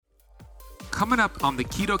Coming up on the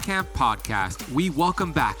Keto Camp podcast, we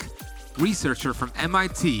welcome back researcher from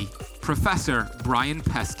MIT, Professor Brian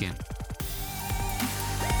Peskin.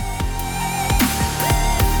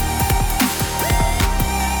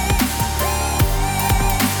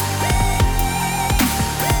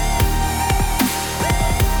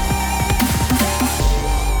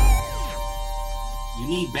 You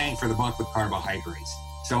need bang for the buck with carbohydrates.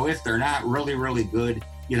 So if they're not really, really good,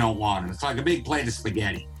 you don't want them. It's like a big plate of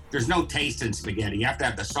spaghetti. There's no taste in spaghetti. You have to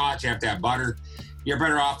have the sauce, you have to have butter. You're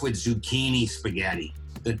better off with zucchini spaghetti.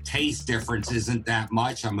 The taste difference isn't that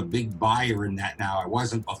much. I'm a big buyer in that now. I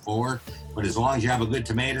wasn't before, but as long as you have a good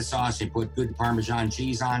tomato sauce, you put good Parmesan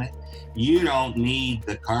cheese on it, you don't need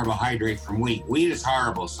the carbohydrate from wheat. Wheat is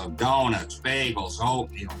horrible. So donuts, bagels,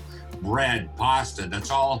 oatmeal, bread, pasta,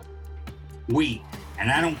 that's all wheat.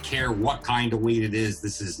 And I don't care what kind of wheat it is.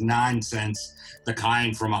 This is nonsense. The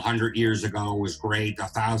kind from 100 years ago was great,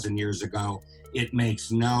 1,000 years ago. It makes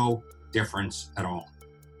no difference at all.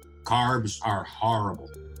 Carbs are horrible.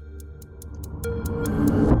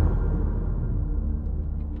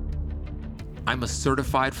 I'm a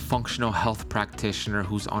certified functional health practitioner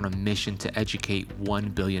who's on a mission to educate 1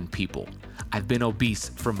 billion people. I've been obese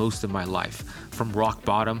for most of my life. From rock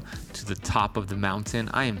bottom to the top of the mountain,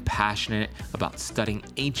 I am passionate about studying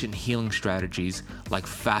ancient healing strategies like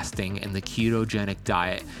fasting and the ketogenic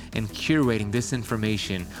diet and curating this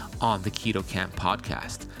information on the Keto Camp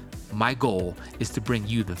podcast. My goal is to bring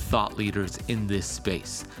you the thought leaders in this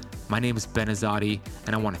space. My name is Ben Azadi,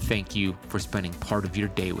 and I want to thank you for spending part of your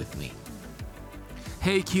day with me.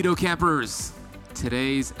 Hey, Keto Campers!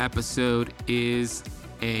 Today's episode is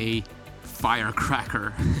a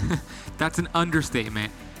firecracker. That's an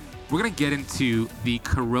understatement. We're going to get into the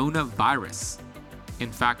coronavirus.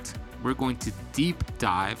 In fact, we're going to deep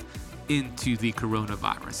dive into the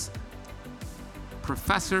coronavirus.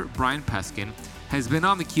 Professor Brian Peskin has been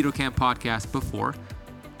on the Keto Camp podcast before,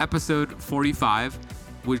 episode 45,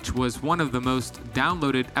 which was one of the most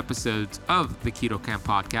downloaded episodes of the Keto Camp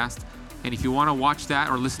podcast. And if you want to watch that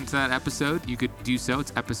or listen to that episode, you could do so.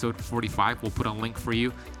 It's episode 45. We'll put a link for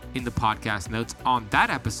you in the podcast notes. On that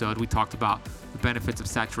episode, we talked about the benefits of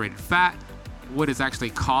saturated fat, what is actually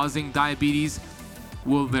causing diabetes,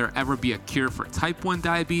 will there ever be a cure for type 1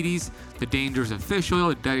 diabetes, the dangers of fish oil,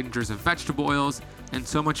 the dangers of vegetable oils, and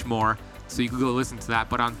so much more. So you can go listen to that.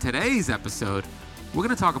 But on today's episode, we're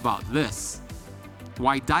going to talk about this: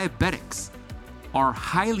 why diabetics are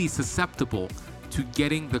highly susceptible to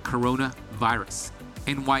getting the coronavirus,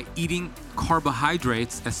 and why eating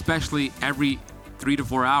carbohydrates, especially every 3 to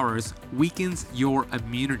 4 hours, weakens your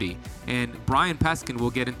immunity. And Brian Peskin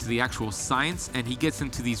will get into the actual science, and he gets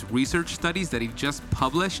into these research studies that he just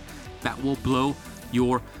published that will blow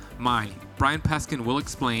your mind. Brian Peskin will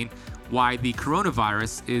explain why the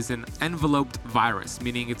coronavirus is an enveloped virus,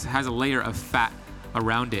 meaning it has a layer of fat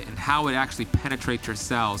around it, and how it actually penetrates your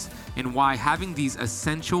cells, and why having these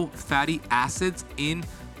essential fatty acids in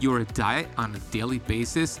your diet on a daily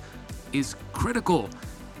basis is critical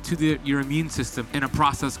to your immune system in a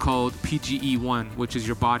process called PGE1, which is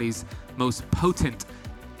your body's most potent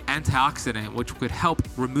antioxidant, which could help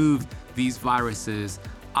remove these viruses.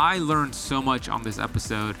 I learned so much on this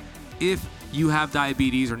episode. If you have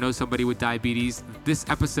diabetes or know somebody with diabetes, this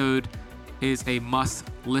episode is a must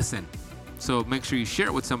listen. So make sure you share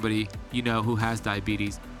it with somebody you know who has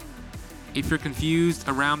diabetes. If you're confused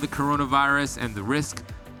around the coronavirus and the risk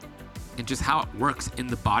and just how it works in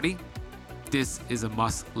the body, this is a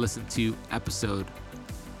must listen to episode.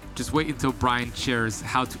 Just wait until Brian shares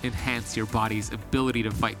how to enhance your body's ability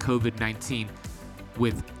to fight COVID-19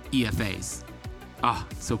 with EFAs.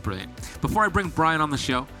 So brilliant. Before I bring Brian on the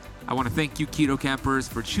show, I want to thank you, Keto Campers,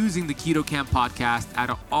 for choosing the Keto Camp podcast. Out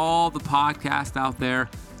of all the podcasts out there,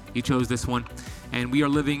 you chose this one. And we are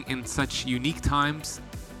living in such unique times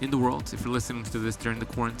in the world, if you're listening to this during the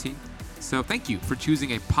quarantine. So thank you for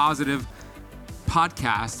choosing a positive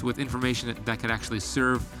podcast with information that could actually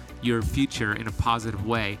serve your future in a positive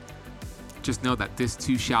way. Just know that this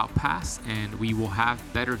too shall pass, and we will have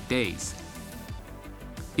better days.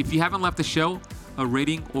 If you haven't left the show a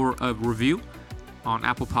rating or a review on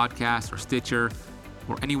Apple Podcasts or Stitcher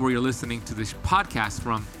or anywhere you're listening to this podcast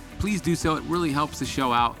from, please do so. It really helps the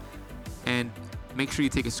show out. And make sure you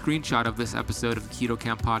take a screenshot of this episode of the Keto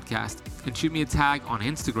Camp podcast and shoot me a tag on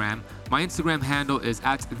Instagram. My Instagram handle is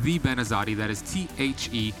 @thebenazadi. That is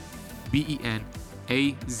TheBenazadi.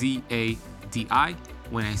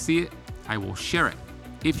 When I see it, I will share it.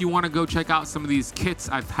 If you want to go check out some of these kits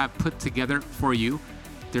I have put together for you,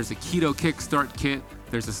 there's a keto kickstart kit,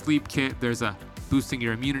 there's a sleep kit, there's a boosting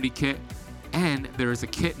your immunity kit, And there is a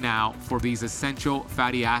kit now for these essential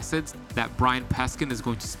fatty acids that Brian Peskin is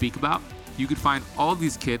going to speak about. You can find all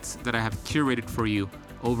these kits that I have curated for you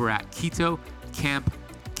over at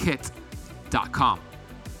KetoCampKit.com.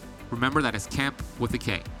 Remember, that is camp with a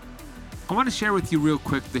K. I want to share with you real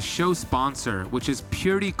quick the show sponsor, which is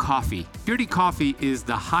Purity Coffee. Purity Coffee is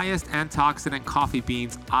the highest antioxidant coffee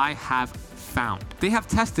beans I have found. They have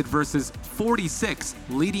tested versus 46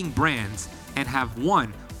 leading brands and have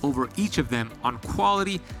won over each of them on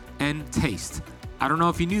quality and taste. I don't know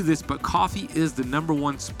if you knew this, but coffee is the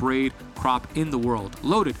 #1 sprayed crop in the world,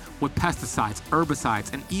 loaded with pesticides,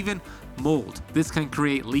 herbicides, and even mold. This can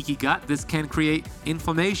create leaky gut. This can create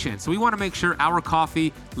inflammation. So we want to make sure our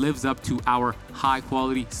coffee lives up to our high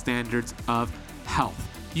quality standards of health.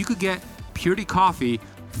 You could get Purity Coffee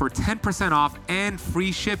for 10% off and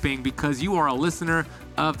free shipping because you are a listener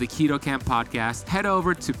of the Keto Camp podcast. Head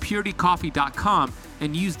over to puritycoffee.com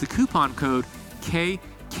and use the coupon code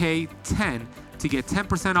KK10 to get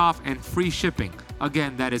 10% off and free shipping.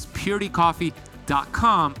 Again, that is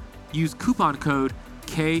puritycoffee.com. Use coupon code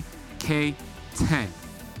KK10.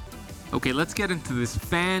 Okay, let's get into this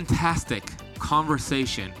fantastic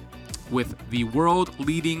conversation with the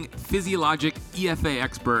world-leading physiologic EFA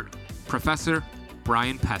expert, Professor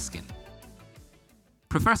Brian Peskin.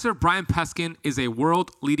 Professor Brian Peskin is a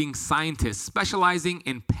world-leading scientist specializing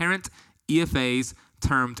in parent EFAs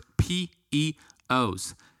termed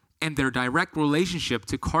PEOs and their direct relationship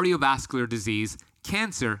to cardiovascular disease,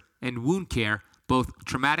 cancer, and wound care, both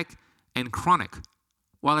traumatic and chronic,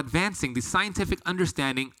 while advancing the scientific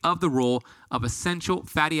understanding of the role of essential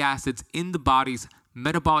fatty acids in the body's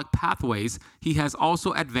metabolic pathways. He has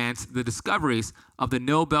also advanced the discoveries of the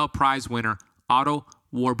Nobel Prize winner Otto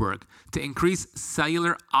Warburg to increase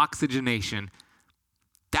cellular oxygenation.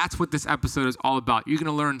 That's what this episode is all about. You're going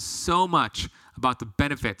to learn so much about the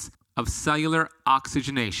benefits of cellular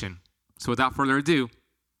oxygenation. So without further ado,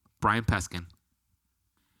 Brian Peskin.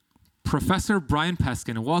 Professor Brian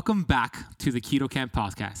Peskin, welcome back to the Keto Camp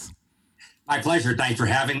podcast. My pleasure. Thanks for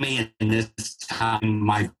having me. And this time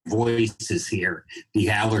my voice is here. The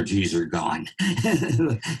allergies are gone.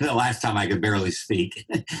 The last time I could barely speak.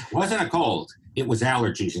 It wasn't a cold. It was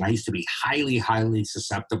allergies. And I used to be highly, highly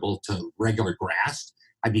susceptible to regular grass.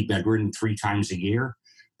 I'd be bedridden 3 times a year.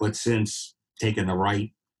 But since taking the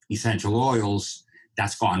right essential oils,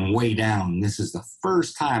 that's gone way down. This is the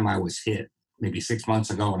first time I was hit, maybe 6 months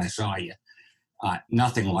ago when I saw you.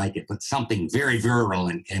 Nothing like it, but something very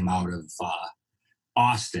virulent came out of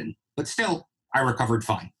Austin. But still, I recovered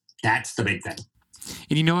fine. That's the big thing.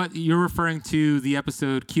 And you know what? You're referring to the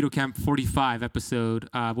episode, Keto Camp 45 episode,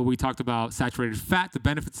 where we talked about saturated fat, the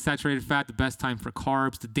benefits of saturated fat, the best time for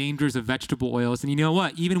carbs, the dangers of vegetable oils. And you know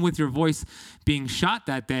what? Even with your voice being shot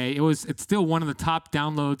that day, it's still one of the top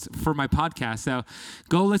downloads for my podcast. So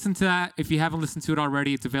go listen to that. If you haven't listened to it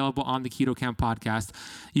already, it's available on the Keto Camp podcast.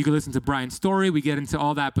 You can listen to Brian's story. We get into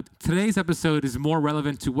all that. But today's episode is more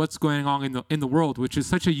relevant to what's going on in the world, which is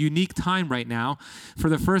such a unique time right now.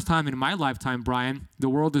 For the first time in my lifetime, Brian, the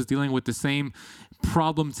world is dealing with the same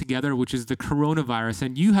problem together, which is the coronavirus.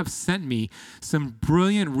 And you have sent me some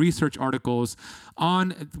brilliant research articles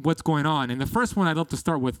on what's going on. And the first one I'd love to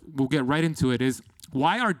start with, we'll get right into it, is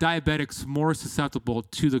why are diabetics more susceptible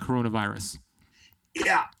to the coronavirus?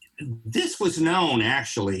 Yeah, this was known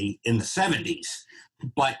actually in the 70s,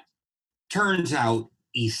 but turns out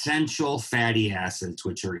essential fatty acids,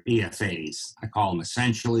 which are EFAs, I call them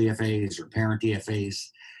essential EFAs or parent EFAs,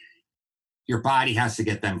 your body has to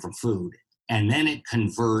get them from food. And then it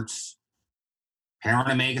converts parent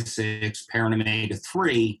omega-6, parent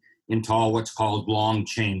omega-3 into all what's called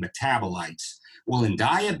long-chain metabolites. Well, in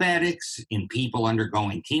diabetics, in people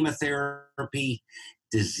undergoing chemotherapy,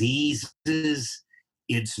 diseases,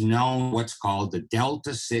 it's known what's called the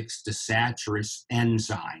delta-6 desaturase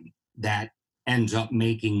enzyme that ends up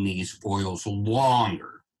making these oils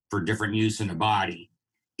longer for different use in the body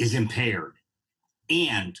is impaired.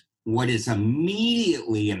 And what is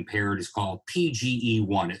immediately impaired is called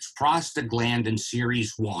PGE1. It's prostaglandin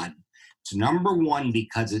series 1. It's number 1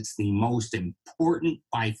 because it's the most important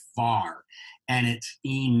by far, and it's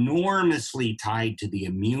enormously tied to the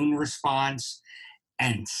immune response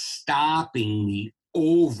and stopping the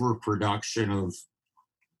overproduction of,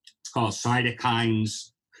 it's called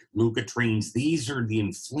cytokines, leukotrienes. These are the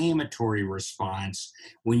inflammatory response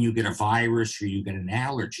when you get a virus or you get an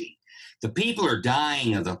allergy. The people are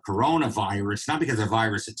dying of the coronavirus, not because of the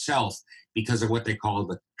virus itself, because of what they call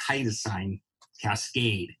the cytokine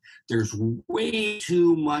cascade. There's way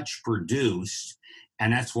too much produced,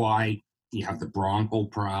 and that's why you have the bronchial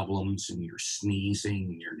problems and you're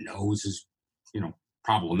sneezing and your nose is,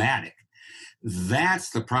 problematic.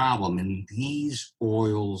 That's the problem, and these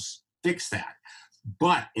oils fix that.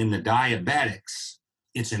 But in the diabetics,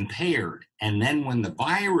 it's impaired. And then when the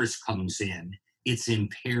virus comes in, it's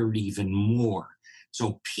impaired even more.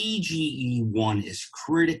 So PGE1 is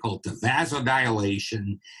critical to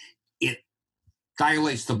vasodilation. It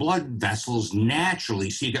dilates the blood vessels naturally,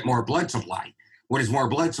 so you get more blood supply. What is more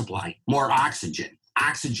blood supply? More oxygen.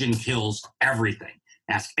 Oxygen kills everything.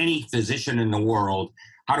 Ask any physician in the world,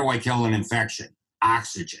 how do I kill an infection?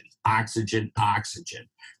 Oxygen, oxygen, oxygen.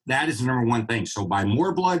 That is the number one thing. So by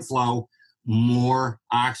more blood flow, more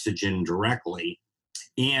oxygen directly,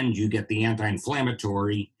 and you get the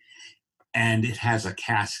anti-inflammatory, and it has a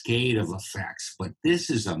cascade of effects. But this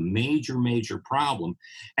is a major, major problem.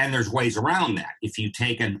 And there's ways around that. If you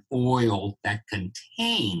take an oil that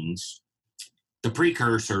contains the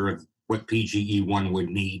precursor of what PGE1 would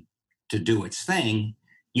need to do its thing,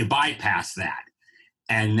 you bypass that.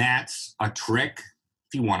 And that's a trick,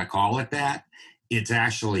 if you want to call it that. It's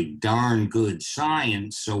actually darn good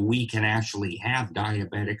science, so we can actually have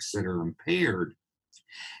diabetics that are impaired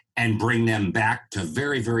and bring them back to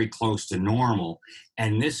very, very close to normal.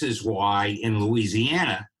 And this is why in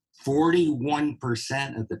Louisiana,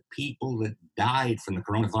 41% of the people that died from the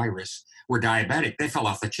coronavirus were diabetic. They fell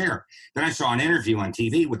off the chair. Then I saw an interview on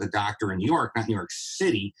TV with a doctor in New York, not New York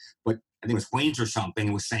City, but I think it was Queens or something.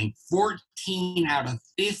 It was saying 14 out of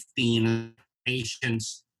 15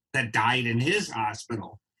 patients that died in his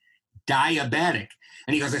hospital, diabetic.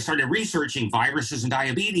 And he goes, I started researching viruses and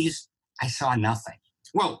diabetes. I saw nothing.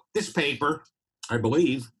 Well, this paper, I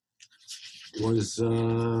believe, was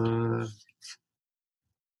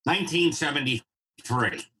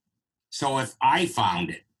 1973. So if I found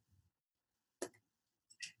it,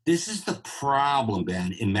 this is the problem,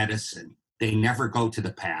 Ben, in medicine. They never go to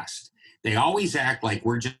the past. They always act like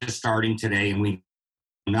we're just starting today and we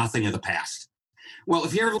know nothing of the past. Well,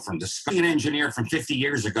 if you're from the brilliant engineer from 50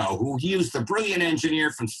 years ago who used the brilliant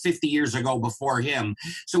engineer from 50 years ago before him,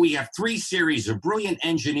 so we have 3 series of brilliant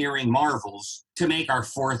engineering marvels to make our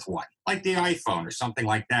 4th one, like the iPhone or something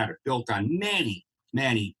like that, built on many,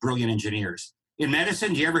 many brilliant engineers. In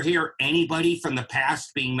medicine, do you ever hear anybody from the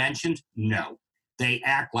past being mentioned? No. They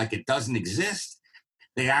act like it doesn't exist.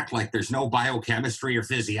 They act like there's no biochemistry or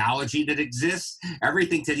physiology that exists.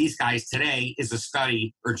 Everything to these guys today is a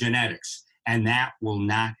study or genetics. And that will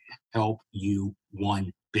not help you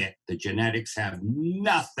one bit. The genetics have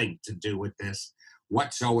nothing to do with this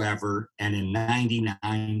whatsoever. And in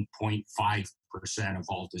 99.5% of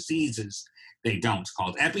all diseases, they don't. It's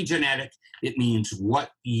called epigenetic. It means what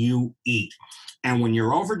you eat. And when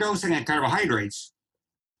you're overdosing on carbohydrates,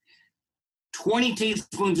 20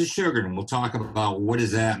 teaspoons of sugar, and we'll talk about what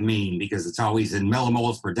does that mean, because it's always in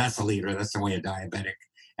millimoles per deciliter. That's the way a diabetic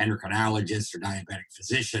endocrinologist or diabetic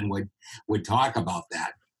physician would talk about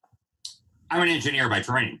that. I'm an engineer by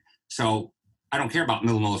training, so I don't care about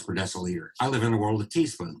millimoles per deciliter. I live in a world of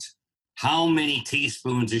teaspoons. How many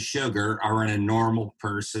teaspoons of sugar are in a normal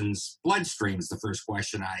person's bloodstream is the first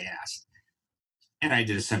question I asked. And I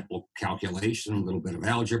did a simple calculation, a little bit of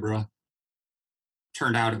algebra.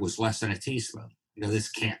 Turned out it was less than a teaspoon. This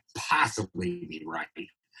can't possibly be right.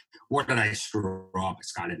 What did I screw up?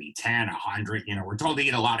 It's got to be 10, 100. We're told to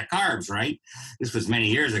eat a lot of carbs, right? This was many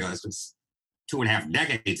years ago. This was 2.5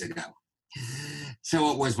 decades ago.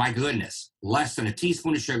 So it was, my goodness, less than a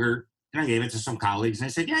teaspoon of sugar. And I gave it to some colleagues, and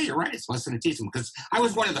they said, yeah, you're right. It's less than a teaspoon. Because I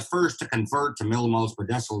was one of the first to convert to millimoles per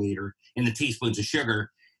deciliter in the teaspoons of sugar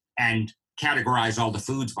and categorize all the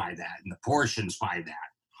foods by that and the portions by that.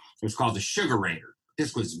 It was called the Sugarator.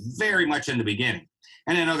 This was very much in the beginning.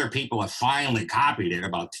 And then other people have finally copied it.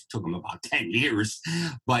 Took them about 10 years.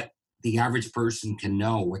 But the average person can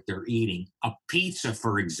know what they're eating. A pizza,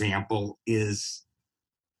 for example, is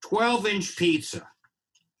 12-inch pizza.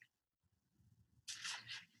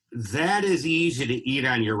 That is easy to eat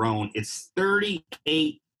on your own. It's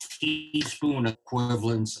 38 teaspoon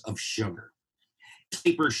equivalents of sugar. This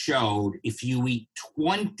paper showed if you eat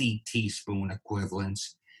 20 teaspoon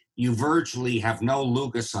equivalents, you virtually have no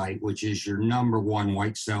leukocyte, which is your number one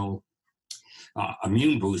white cell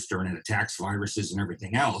immune booster, and it attacks viruses and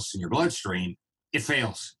everything else in your bloodstream. It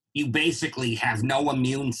fails. You basically have no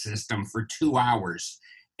immune system for 2 hours,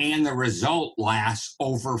 and the result lasts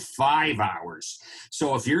over 5 hours.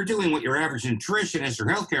 So if you're doing what your average nutritionist or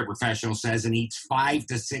healthcare professional says and eats 5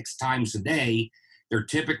 to 6 times a day, they're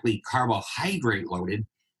typically carbohydrate loaded,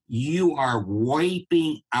 you are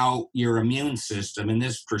wiping out your immune system. And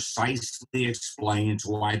this precisely explains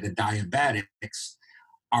why the diabetics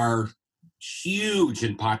are huge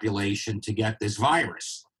in population to get this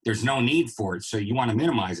virus. There's no need for it, so you want to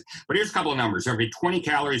minimize it. But here's a couple of numbers. Every 20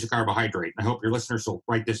 calories of carbohydrate, I hope your listeners will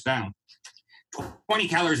write this down. 20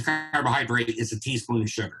 calories of carbohydrate is a teaspoon of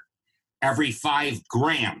sugar. Every 5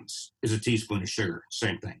 grams is a teaspoon of sugar,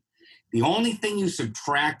 same thing. The only thing you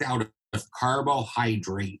subtract out of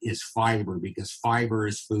carbohydrate is fiber, because fiber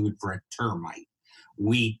is food for a termite.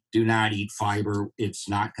 We do not eat fiber. It's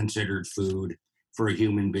not considered food for a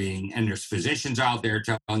human being. And there's physicians out there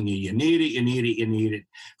telling you, you need it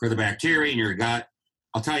for the bacteria in your gut.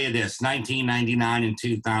 I'll tell you this, 1999 and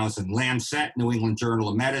 2000, Lancet, New England Journal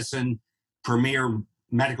of Medicine, premier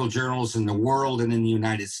medical journals in the world and in the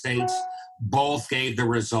United States, both gave the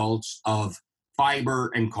results of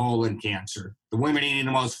fiber and colon cancer. The women eating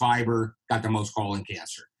the most fiber got the most colon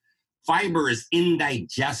cancer. Fiber is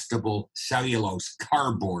indigestible cellulose,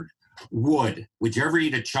 cardboard, wood. Would you ever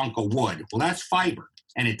eat a chunk of wood? Well, that's fiber.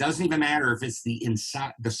 And it doesn't even matter if it's the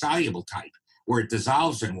soluble type, where it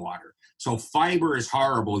dissolves in water. So fiber is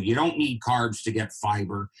horrible. You don't need carbs to get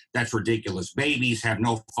fiber. That's ridiculous. Babies have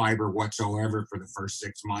no fiber whatsoever for the first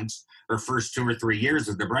 6 months or first 2 or 3 years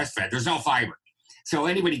of the breastfed. There's no fiber. So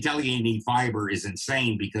anybody telling you need fiber is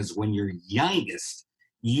insane, because when you're youngest,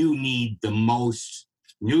 you need the most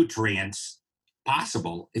nutrients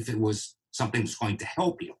possible if it was something that's going to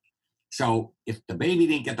help you. So if the baby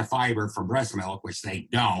didn't get the fiber from breast milk, which they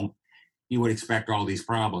don't, you would expect all these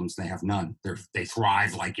problems. They have none. They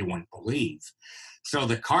thrive like you wouldn't believe. So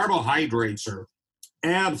the carbohydrates are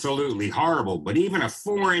absolutely horrible. But even a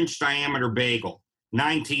 4-inch diameter bagel,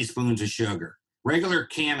 9 teaspoons of sugar. Regular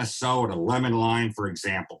can of soda, lemon lime, for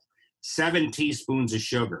example, 7 teaspoons of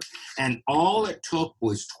sugar. And all it took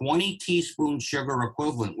was 20 teaspoons sugar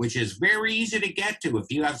equivalent, which is very easy to get to. If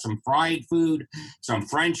you have some fried food, some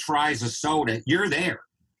French fries, a soda, you're there.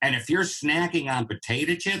 And if you're snacking on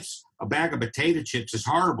potato chips, a bag of potato chips is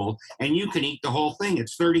horrible, and you can eat the whole thing.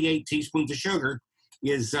 It's 38 teaspoons of sugar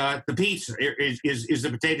is the pizza, is the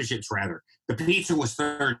potato chips, rather. The pizza was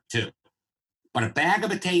 32. But a bag of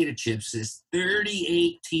potato chips is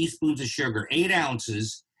 38 teaspoons of sugar, 8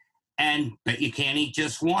 ounces, but you can't eat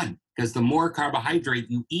just one, because the more carbohydrate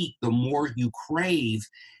you eat, the more you crave.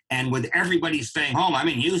 And with everybody staying home, I'm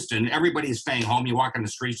in Houston, everybody's staying home. You walk on the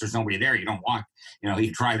streets, there's nobody there. You don't walk,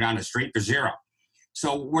 you drive down the street, there's zero.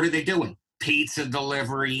 So what are they doing? Pizza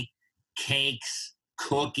delivery, cakes,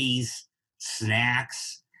 cookies,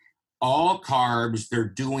 snacks, all carbs. They're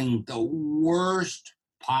doing the worst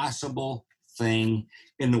possible thing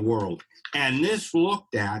in the world. And this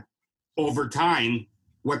looked at over time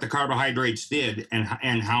what the carbohydrates did and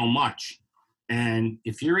how much. And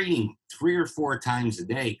if you're eating 3 or 4 times a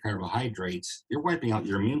day carbohydrates, you're wiping out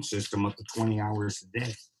your immune system up to 20 hours a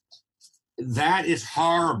day. That is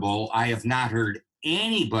horrible. I have not heard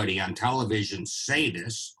anybody on television say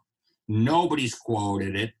this. Nobody's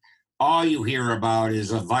quoted it. All you hear about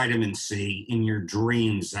is a vitamin C in your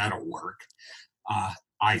dreams. That'll work.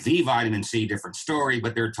 IV vitamin C, different story,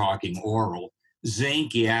 but they're talking oral.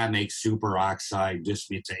 Zinc, makes superoxide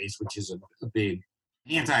dismutase, which is a big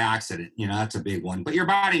antioxidant. That's a big one. But your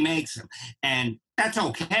body makes them. And that's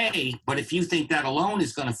okay. But if you think that alone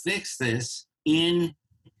is going to fix this in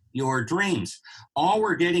your dreams, all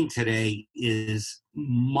we're getting today is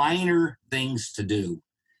minor things to do.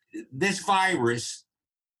 This virus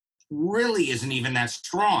really isn't even that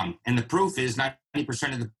strong. And the proof is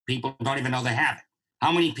 90% of the people don't even know they have it.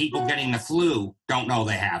 How many people getting the flu don't know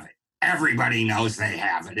they have it? Everybody knows they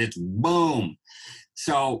have it. It's boom.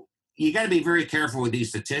 So you got to be very careful with these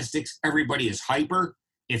statistics. Everybody is hyper.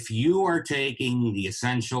 If you are taking the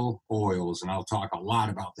essential oils, and I'll talk a lot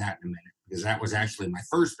about that in a minute, because that was actually my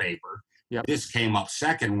first paper. Yep. This came up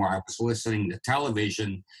second, where I was listening to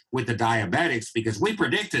television with the diabetics, because we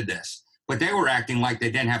predicted this, but they were acting like they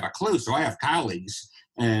didn't have a clue. So I have colleagues,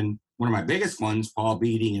 and one of my biggest ones, Paul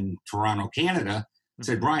Beatty in Toronto, Canada,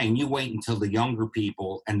 said, Brian, you wait until the younger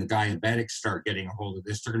people and the diabetics start getting a hold of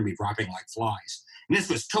this. They're going to be dropping like flies. And this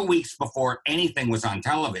was 2 weeks before anything was on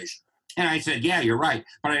television. And I said, yeah, you're right.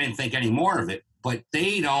 But I didn't think any more of it. But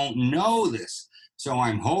they don't know this. So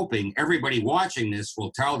I'm hoping everybody watching this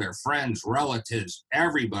will tell their friends, relatives,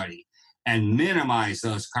 everybody, and minimize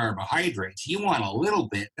those carbohydrates. You want a little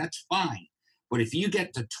bit, that's fine. But if you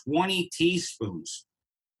get to 20 teaspoons,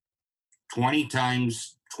 20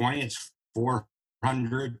 times 20, it's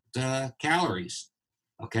 400 calories.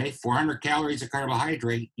 Okay, 400 calories of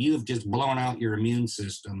carbohydrate, you've just blown out your immune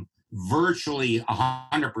system virtually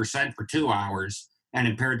 100% for 2 hours and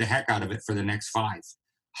impaired the heck out of it for the next 5.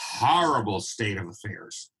 Horrible state of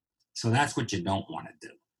affairs. So that's what you don't want to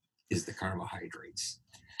do, is the carbohydrates.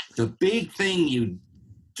 The big thing you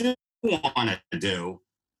do want to do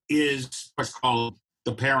is what's called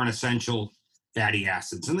the parent essential fatty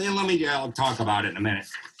acids. And then I'll talk about it in a minute.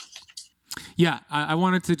 Yeah, I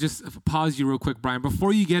wanted to just pause you real quick, Brian,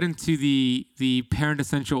 before you get into the parent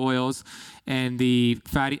essential oils and the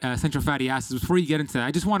essential fatty acids. Before you get into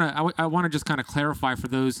that, I want to just kind of clarify for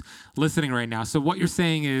those listening right now. So what you're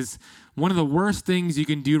saying is one of the worst things you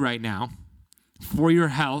can do right now for your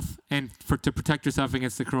health and to protect yourself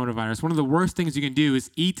against the coronavirus, one of the worst things you can do is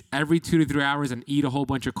eat every 2 to 3 hours and eat a whole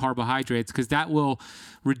bunch of carbohydrates, because that will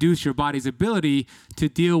reduce your body's ability to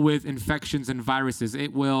deal with infections and viruses.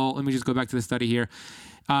 It will, let me just go back to the study here.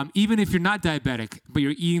 Even if you're not diabetic, but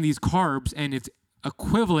you're eating these carbs and it's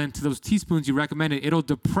equivalent to those teaspoons you recommended, it'll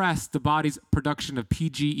depress the body's production of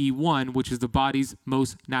PGE1, which is the body's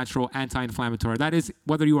most natural anti-inflammatory. That is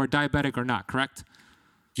whether you are diabetic or not, correct?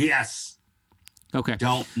 Yes. Okay.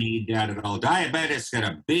 Don't need that at all. Diabetics get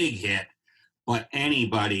a big hit, but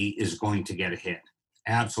anybody is going to get a hit.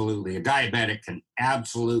 Absolutely. A diabetic can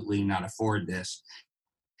absolutely not afford this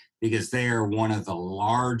because they are one of the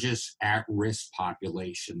largest at-risk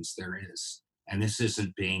populations there is. And this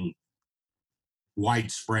isn't being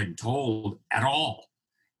widespread told at all.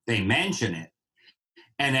 They mention it.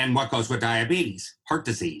 And then what goes with diabetes? Heart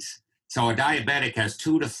disease. So a diabetic has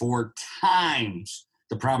 2 to 4 times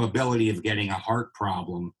the probability of getting a heart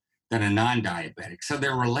problem than a non-diabetic. So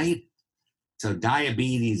they're related. So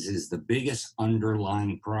diabetes is the biggest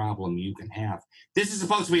underlying problem you can have. This is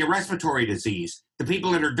supposed to be a respiratory disease. The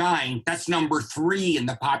people that are dying, that's number 3 in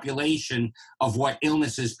the population of what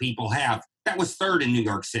illnesses people have. That was 3rd in New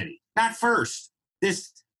York City, not 1st.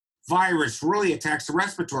 This virus really attacks the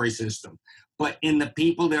respiratory system. But in the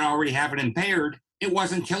people that already have it impaired, it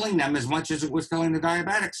wasn't killing them as much as it was killing the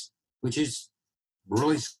diabetics, which is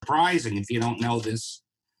really surprising if you don't know this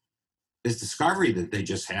discovery that they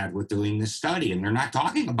just had with doing this study, and they're not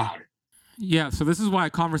talking about it. Yeah, so this is why a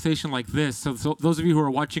conversation like this, so those of you who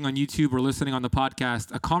are watching on YouTube or listening on the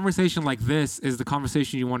podcast, a conversation like this is the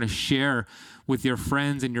conversation you want to share with your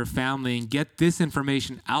friends and your family and get this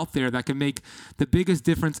information out there that can make the biggest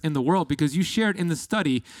difference in the world. Because you shared in the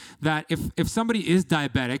study that if somebody is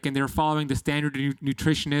diabetic and they're following the standard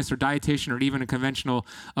nutritionist or dietitian or even a conventional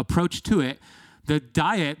approach to it, the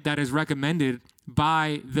diet that is recommended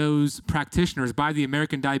by those practitioners, by the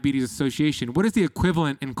American Diabetes Association, what is the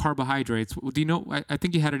equivalent in carbohydrates? Do you know? I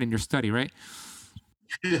think you had it in your study, right?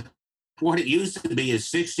 What it used to be is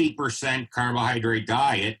 60% carbohydrate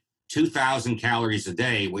diet, 2,000 calories a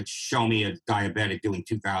day, which show me a diabetic doing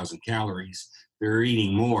 2,000 calories. They're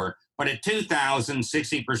eating more. But at 2,000,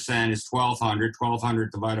 60% is 1,200.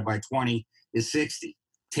 1,200 divided by 20 is 60.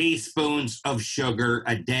 Teaspoons of sugar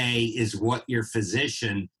a day is what your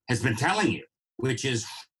physician has been telling you, which is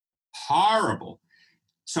horrible.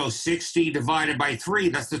 So 60 divided by 3,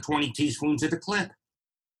 that's the 20 teaspoons at a clip.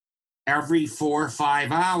 Every 4 or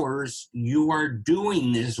 5 hours, you are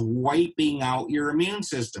doing this, wiping out your immune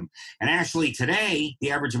system. And actually today,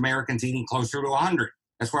 the average American's eating closer to 100.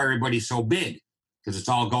 That's why everybody's so big, because it's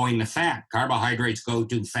all going to fat. Carbohydrates go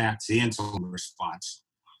to fats, the insulin response.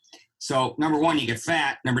 So number 1, you get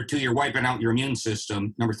fat. Number 2, you're wiping out your immune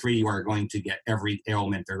system. Number 3, you are going to get every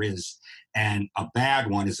ailment there is. And a bad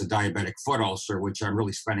one is a diabetic foot ulcer, which I'm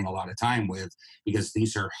really spending a lot of time with because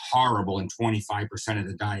these are horrible and 25% of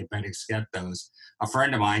the diabetics get those. A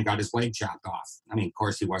friend of mine got his leg chopped off. I mean, of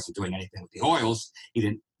course, he wasn't doing anything with the oils. He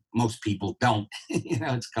didn't. Most people don't.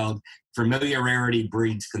 It's called familiarity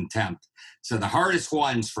breeds contempt. So the hardest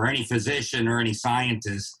ones for any physician or any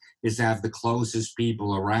scientist is to have the closest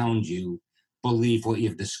people around you believe what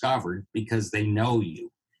you've discovered because they know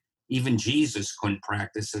you. Even Jesus couldn't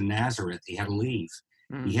practice in Nazareth. He had to leave.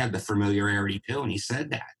 He had the familiarity too, and he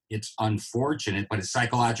said that. It's unfortunate, but it's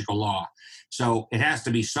psychological law. So it has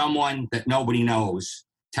to be someone that nobody knows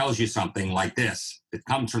tells you something like this. It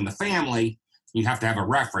comes from the family. You have to have a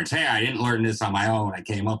reference. Hey, I didn't learn this on my own. I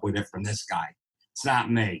came up with it from this guy. It's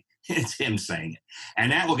not me. It's him saying it.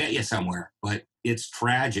 And that will get you somewhere. But it's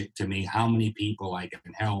tragic to me how many people I can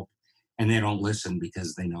help and they don't listen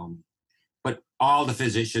because they know me. But all the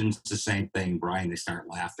physicians, the same thing, Brian, they start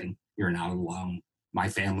laughing. You're not alone. My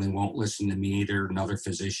family won't listen to me either. Another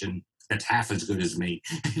physician that's half as good as me,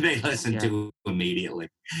 they listen to immediately.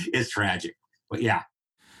 It's tragic. But yeah.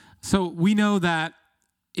 So we know that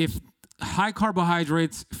if high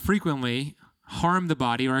carbohydrates frequently harm the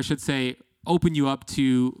body, or I should say open you up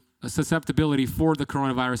to a susceptibility for the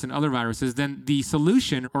coronavirus and other viruses, then the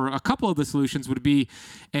solution, or a couple of the solutions, would be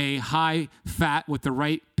a high fat with the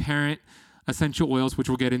right parent essential oils, which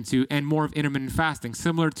we'll get into, and more of intermittent fasting,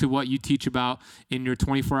 similar to what you teach about in your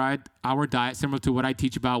 24-hour diet, similar to what I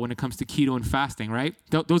teach about when it comes to keto and fasting, right?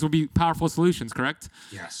 Those would be powerful solutions, correct?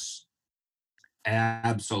 Yes.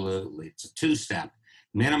 Absolutely. It's a two-step.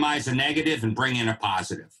 Minimize a negative and bring in a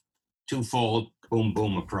positive. Twofold, boom,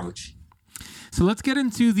 boom approach. So let's get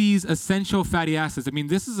into these essential fatty acids. I mean,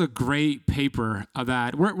 this is a great paper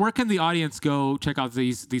that where can the audience go check out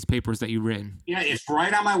these papers that you've written? Yeah, it's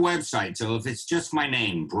right on my website. So if it's just my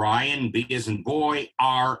name, Brian, B as in boy,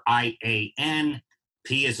 RIAN,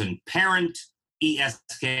 P as in parent,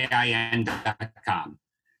 ESKIN.com.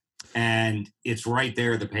 And it's right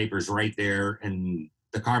there. The paper's right there. And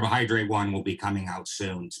the carbohydrate one will be coming out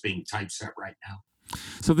soon. It's being typeset right now.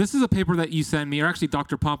 So this is a paper that you sent me, or actually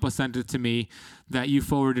Dr. Pompa sent it to me, that you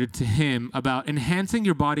forwarded to him about enhancing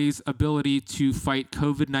your body's ability to fight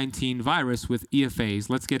COVID-19 virus with EFAs.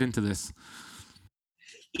 Let's get into this.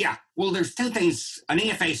 Yeah, well, there's two things. An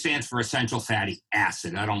EFA stands for essential fatty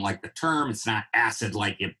acid. I don't like the term. It's not acid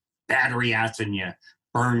like you battery acid and you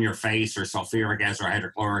burn your face, or sulfuric acid or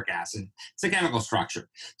hydrochloric acid. It's a chemical structure.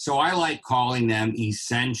 So I like calling them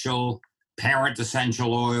essential parent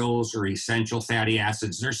essential oils or essential fatty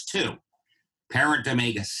acids. There's two, parent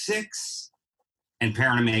omega-6 and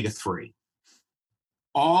parent omega-3.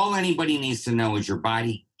 All anybody needs to know is your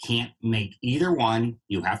body can't make either one.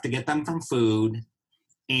 You have to get them from food,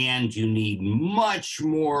 and you need much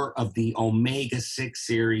more of the omega-6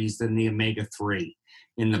 series than the omega-3.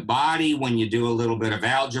 In the body, when you do a little bit of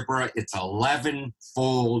algebra, it's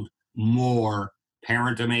 11-fold more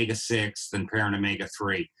parent omega-6 than parent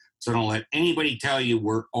omega-3. So don't let anybody tell you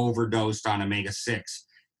we're overdosed on omega-6.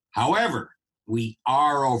 However, we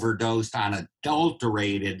are overdosed on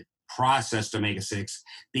adulterated processed omega-6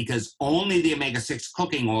 because only the omega-6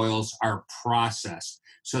 cooking oils are processed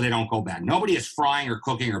so they don't go bad. Nobody is frying or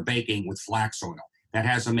cooking or baking with flax oil that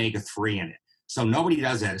has omega-3 in it. So nobody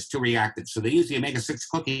does that. It's too reactive. So they use the omega-6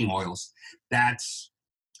 cooking oils. There's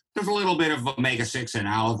a little bit of omega-6 in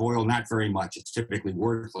olive oil, not very much. It's typically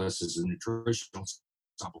worthless as a nutritional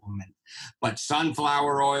supplement. But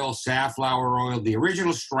sunflower oil, safflower oil, the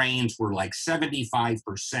original strains were like 75%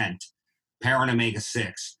 parent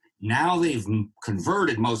omega-6. Now they've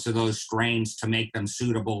converted most of those strains to make them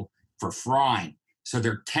suitable for frying. So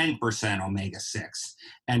they're 10% omega-6.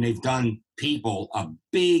 And they've done people a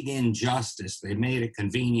big injustice. They made it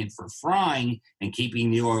convenient for frying and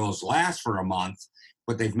keeping the oils last for a month,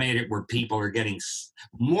 but they've made it where people are getting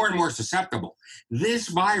more and more susceptible. This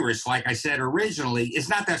virus, like I said originally, is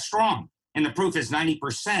not that strong. And the proof is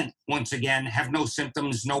 90%, once again, have no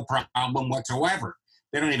symptoms, no problem whatsoever.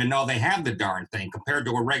 They don't even know they have the darn thing compared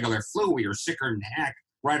to a regular flu where you're sicker than heck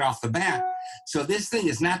right off the bat. So this thing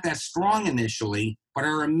is not that strong initially, but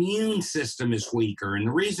our immune system is weaker. And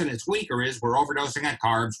the reason it's weaker is we're overdosing on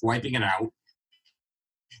carbs, wiping it out.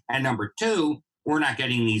 And number two, we're not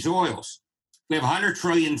getting these oils. We have 100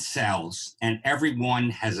 trillion cells, and every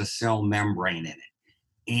one has a cell membrane in it.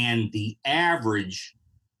 And the average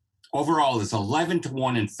overall is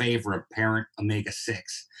 11-1 in favor of parent omega-6.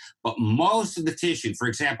 But most of the tissue, for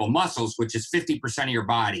example, muscles, which is 50% of your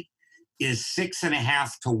body, is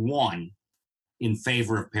 6.5-1 in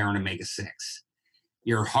favor of parent omega-6.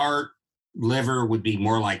 Your heart, liver would be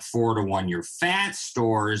more like 4-1. Your fat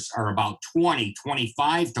stores are about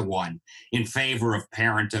 25-1 in favor of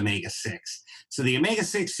parent omega-6. So the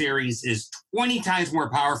omega-6 series is 20 times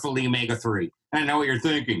more powerful than the omega-3. I know what you're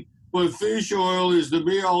thinking, but fish oil is the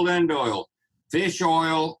be-all end-all. Fish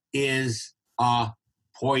oil is a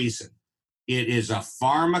poison. It is a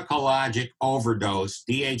pharmacologic overdose,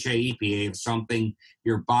 DHA, EPA, of something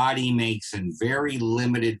your body makes in very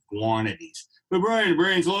limited quantities. The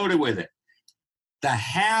brain's loaded with it. The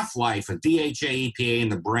half-life of DHA, EPA in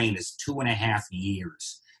the brain is 2.5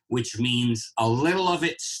 years, which means a little of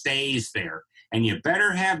it stays there. And you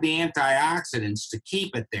better have the antioxidants to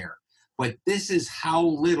keep it there. But this is how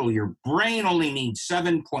little. Your brain only needs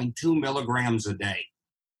 7.2 milligrams a day.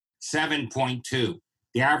 7.2.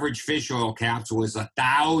 The average fish oil capsule is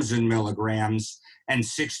 1,000 milligrams and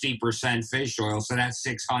 60% fish oil, so that's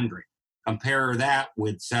 600. Compare that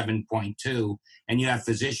with 7.2, and you have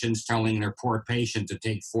physicians telling their poor patient to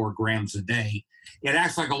take 4 grams a day. It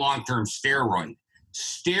acts like a long-term steroid.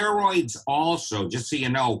 Steroids also, just so you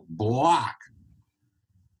know, block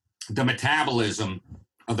the metabolism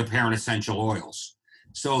of the parent essential oils.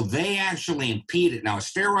 So they actually impede it. Now, a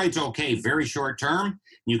steroid's okay, very short term.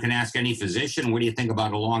 You can ask any physician, what do you think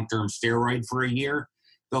about a long-term steroid for a year?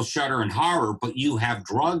 They'll shudder in horror, but you have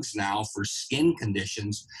drugs now for skin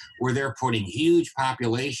conditions where they're putting huge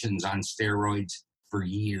populations on steroids for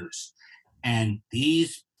years. And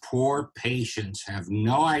these poor patients have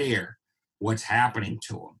no idea what's happening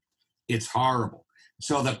to them. It's horrible.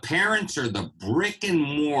 So the parents are the brick and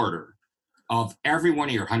mortar of every one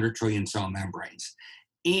of your 100 trillion cell membranes.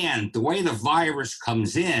 And the way the virus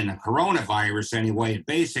comes in, a coronavirus anyway, it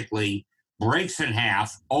basically breaks in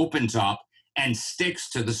half, opens up, and sticks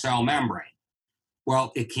to the cell membrane.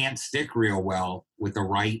 Well, it can't stick real well with the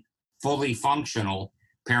right, fully functional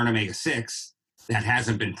parent omega-6 that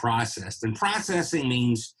hasn't been processed. And processing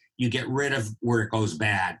means you get rid of where it goes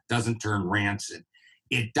bad, doesn't turn rancid.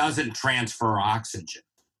 It doesn't transfer oxygen.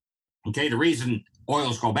 Okay, the reason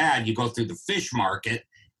oils go bad, you go through the fish market,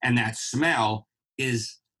 and that smell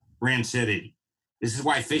is rancidity. This is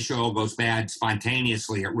why fish oil goes bad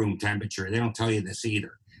spontaneously at room temperature. They don't tell you this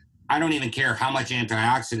either. I don't even care how much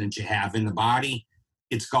antioxidants you have in the body.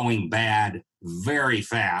 It's going bad very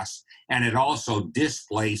fast, and it also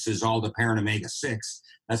displaces all the parent omega-6.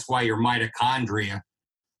 That's why your mitochondria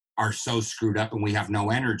are so screwed up and we have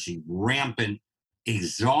no energy. Rampant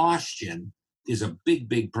exhaustion is a big,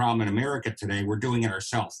 big problem in America today. We're doing it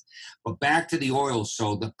ourselves. But back to the oils.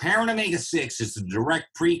 So the parent omega-6 is the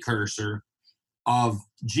direct precursor of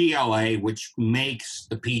GLA, which makes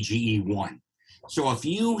the PGE1. So if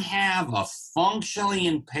you have a functionally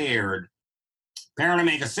impaired parent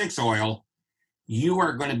omega-6 oil, you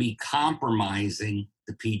are going to be compromising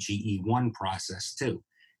the PGE1 process too.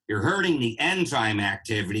 You're hurting the enzyme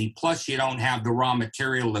activity, plus you don't have the raw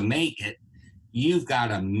material to make it. You've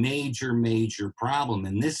got a major, major problem.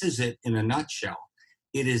 And this is it in a nutshell.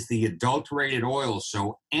 It is the adulterated oil.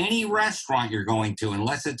 So any restaurant you're going to,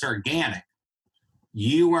 unless it's organic,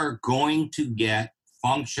 you are going to get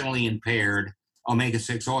functionally impaired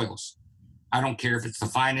omega-6 oils. I don't care if it's the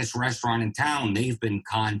finest restaurant in town, they've been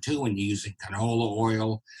conned too into using canola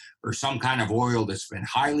oil or some kind of oil that's been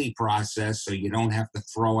highly processed so you don't have to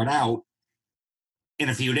throw it out in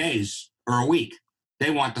a few days or a week.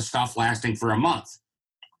 They want the stuff lasting for a month.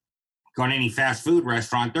 Go to any fast food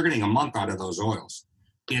restaurant, they're getting a month out of those oils.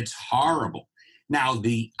 It's horrible. Now,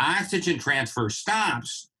 the oxygen transfer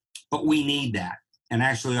stops, but we need that. And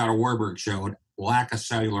actually, Otto Warburg showed lack of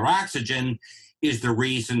cellular oxygen is the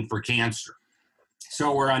reason for cancer.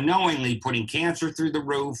 So we're unknowingly putting cancer through the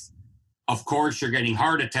roof. Of course, you're getting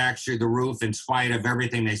heart attacks through the roof in spite of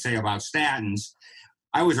everything they say about statins.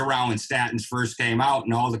 I was around when statins first came out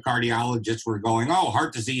and all the cardiologists were going, oh,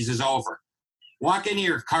 heart disease is over. Walk into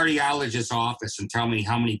your cardiologist's office and tell me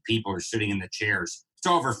how many people are sitting in the chairs. It's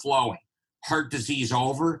overflowing. Heart disease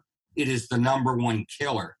over? It is the number one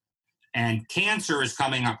killer. And cancer is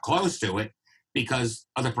coming up close to it because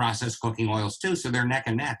of the processed cooking oils too. So they're neck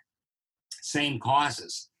and neck. Same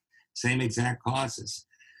causes, same exact causes.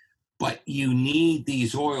 But you need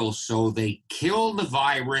these oils so they kill the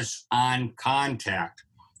virus on contact.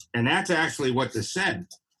 And that's actually what this said.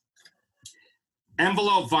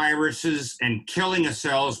 Envelope viruses and killing of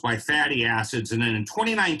cells by fatty acids. And then in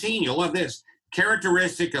 2019, you'll love this,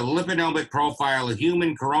 characteristic of lipidomic profile of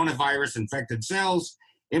human coronavirus infected cells,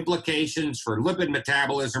 implications for lipid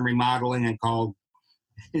metabolism remodeling and called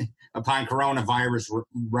upon coronavirus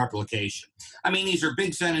replication. I mean, these are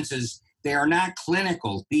big sentences. They are not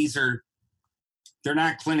clinical. They're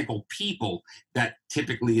not clinical people that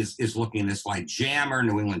typically is looking at this, like JAMA,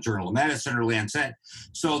 New England Journal of Medicine, or Lancet.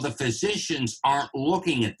 So the physicians aren't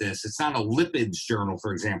looking at this. It's not a lipids journal,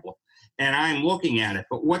 for example. And I'm looking at it.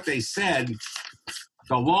 But what they said,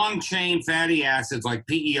 the long-chain fatty acids like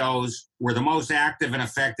PEOs were the most active and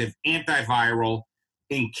effective antiviral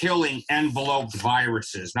in killing enveloped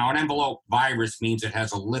viruses. Now, an enveloped virus means it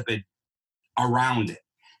has a lipid around it.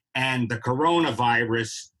 And the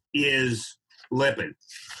coronavirus is lipid.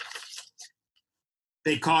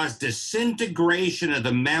 They cause disintegration of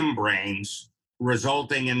the membranes,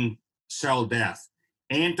 resulting in cell death.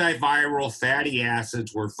 Antiviral fatty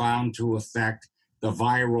acids were found to affect the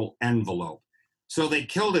viral envelope. So they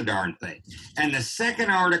killed the darn thing. And the second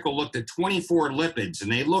article looked at 24 lipids,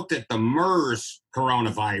 and they looked at the MERS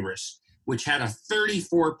coronavirus, which had a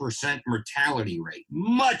 34% mortality rate.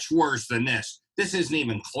 Much worse than this. This isn't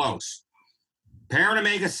even close. Parent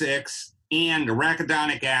omega-6 and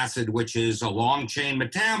arachidonic acid, which is a long-chain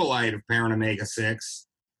metabolite of parent omega-6,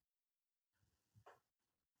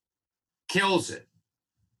 kills it.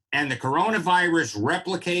 And the coronavirus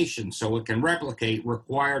replication, so it can replicate,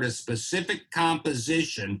 required a specific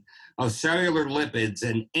composition of cellular lipids,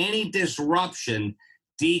 and any disruption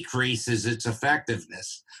decreases its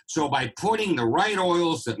effectiveness. So by putting the right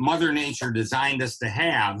oils that Mother Nature designed us to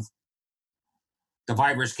have, the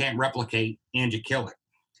virus can't replicate and you kill it.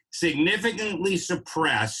 Significantly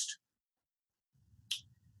suppressed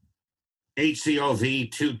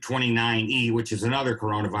HCOV229E, which is another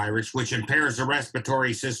coronavirus, which impairs the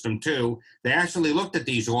respiratory system too. They actually looked at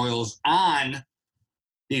these oils on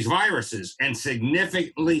these viruses and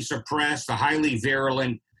significantly suppressed the highly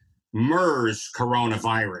virulent MERS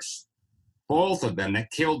coronavirus, both of them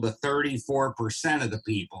that killed the 34% of the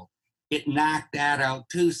people. It knocked that out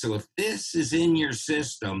too. So if this is in your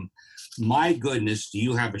system, my goodness, do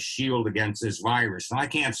you have a shield against this virus? And I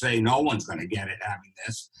can't say no one's going to get it having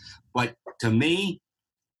this, but to me,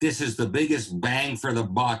 this is the biggest bang for the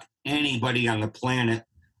buck anybody on the planet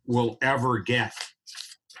will ever get.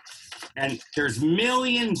 And there's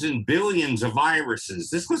millions and billions of viruses.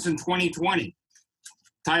 This was in 2020.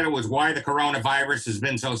 Title was Why the Coronavirus Has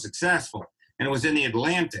Been So Successful. And it was in the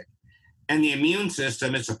Atlantic. And the immune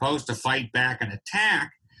system is supposed to fight back and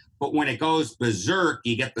attack. But when it goes berserk,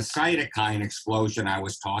 you get the cytokine explosion I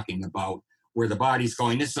was talking about, where the body's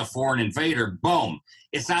going, this is a foreign invader, boom.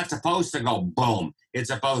 It's not supposed to go boom. It's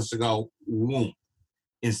supposed to go whoom,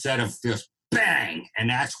 instead of just bang. And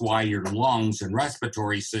that's why your lungs and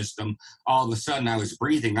respiratory system, all of a sudden I was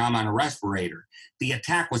breathing, I'm on a respirator. The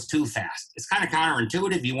attack was too fast. It's kind of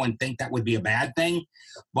counterintuitive. You wouldn't think that would be a bad thing,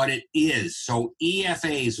 but it is. So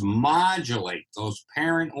EFAs modulate, those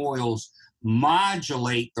parent oils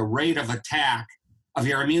modulate the rate of attack of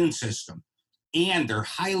your immune system. And they're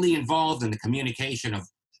highly involved in the communication of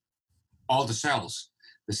all the cells.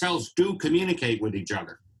 The cells do communicate with each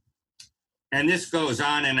other. And this goes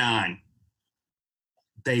on and on.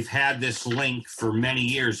 They've had this link for many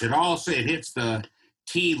years. It hits the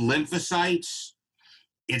T lymphocytes.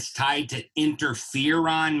 It's tied to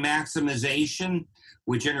interferon maximization,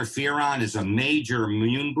 which interferon is a major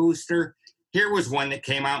immune booster. Here was one that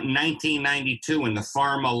came out in 1992 in the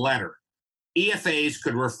Pharma Letter. EFAs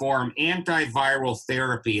could perform antiviral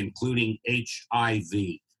therapy, including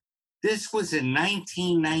HIV. This was in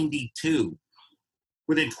 1992.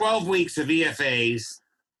 Within 12 weeks of EFAs,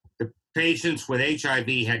 the patients with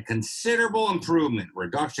HIV had considerable improvement,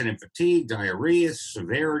 reduction in fatigue, diarrhea,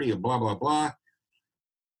 severity of blah, blah, blah.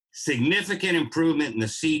 Significant improvement in the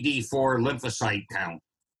CD4 lymphocyte count.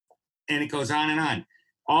 And it goes on and on.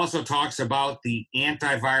 Also talks about the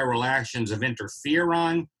antiviral actions of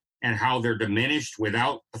interferon and how they're diminished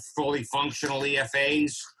without the fully functional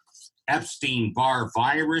EFAs. Epstein-Barr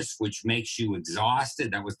virus, which makes you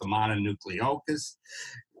exhausted. That was the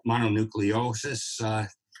mononucleosis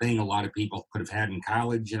thing a lot of people could have had in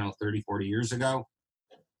college, 30, 40 years ago.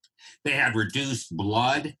 They had reduced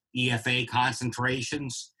blood EFA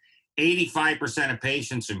concentrations. 85% of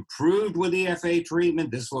patients improved with EFA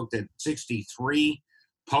treatment. This looked at 63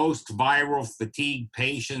 post-viral fatigue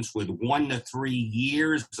patients with 1 to 3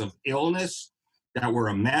 years of illness that were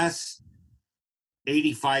a mess.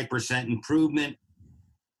 85% improvement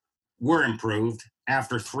were improved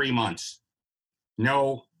after 3 months.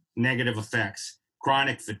 No negative effects.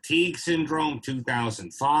 Chronic fatigue syndrome,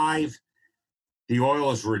 2005. The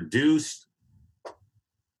oil is reduced.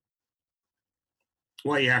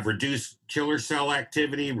 Well, you have reduced killer cell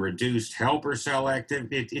activity, reduced helper cell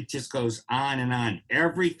activity. It just goes on and on.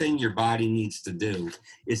 Everything your body needs to do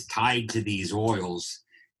is tied to these oils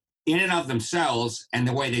in and of themselves, and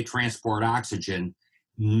the way they transport oxygen.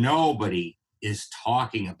 Nobody is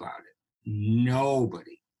talking about it.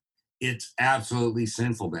 Nobody. It's absolutely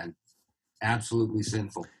sinful, Ben. Absolutely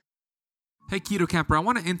sinful. Hey, Keto Camper, I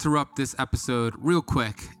want to interrupt this episode real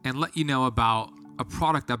quick and let you know about a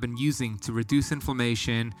product I've been using to reduce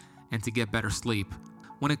inflammation and to get better sleep.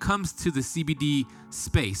 When it comes to the CBD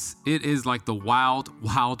space, it is like the wild,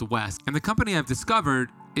 wild west. And the company I've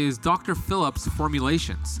discovered is Dr. Phillips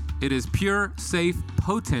Formulations. It is pure, safe,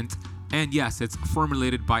 potent, and yes, it's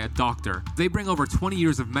formulated by a doctor. They bring over 20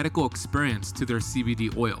 years of medical experience to their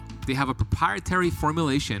CBD oil. They have a proprietary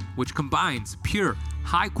formulation which combines pure,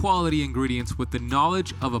 high-quality ingredients with the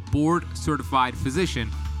knowledge of a board-certified physician.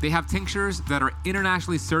 They have tinctures that are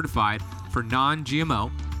internationally certified for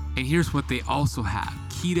non-GMO. And here's what they also have: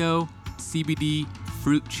 keto CBD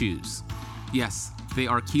fruit chews. Yes, they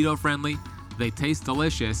are keto-friendly, they taste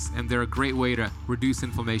delicious, and they're a great way to reduce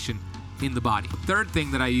inflammation in the body. The third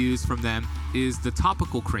thing that I use from them is the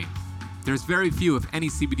topical cream. There's very few, if any,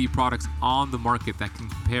 CBD products on the market that can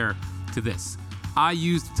compare to this. I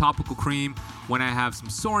use the topical cream when I have some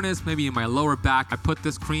soreness, maybe in my lower back. I put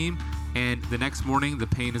this cream, and the next morning, the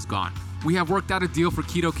pain is gone. We have worked out a deal for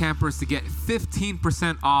Keto Campers to get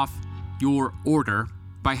 15% off your order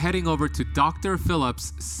by heading over to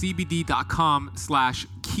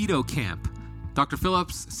drphillipscbd.com/ketocamp. Dr.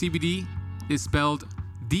 Phillips CBD is spelled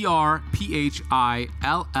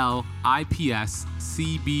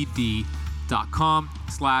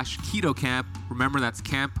drphillipscbd.com/ketocamp. Remember, that's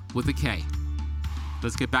camp with a K.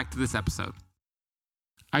 Let's get back to this episode.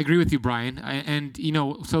 I agree with you, Brian.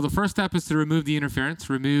 So the first step is to remove the interference,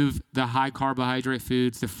 remove the high carbohydrate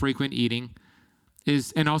foods, the frequent eating.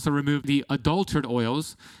 and also remove the adulterated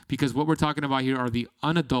oils, because what we're talking about here are the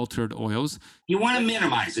unadulterated oils. You want to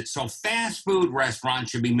minimize it. So fast food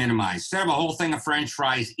restaurants should be minimized. Instead of a whole thing of French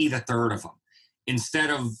fries, eat a third of them. Instead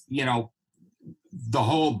of, the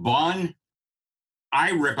whole bun,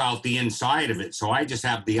 I rip out the inside of it. So I just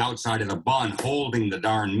have the outside of the bun holding the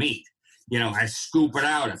darn meat. I scoop it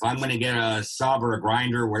out. If I'm going to get a sub or a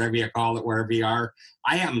grinder, whatever you call it, wherever you are,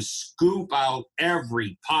 I have them scoop out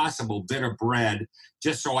every possible bit of bread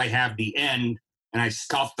just so I have the end, and I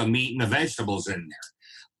stuff the meat and the vegetables in there.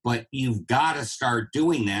 But you've got to start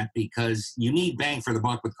doing that because you need bang for the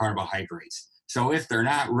buck with carbohydrates. So if they're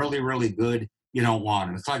not really, really good, you don't want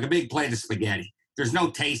them. It's like a big plate of spaghetti. There's no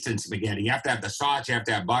taste in spaghetti. You have to have the sauce, you have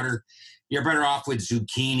to have butter. You're better off with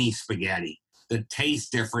zucchini spaghetti. The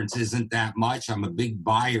taste difference isn't that much. I'm a big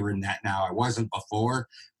buyer in that now. I wasn't before,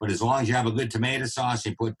 but as long as you have a good tomato sauce,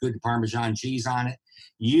 you put good Parmesan cheese on it,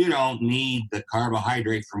 you don't need the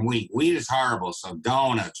carbohydrate from wheat. Wheat is horrible. So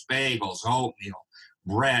donuts, bagels, oatmeal,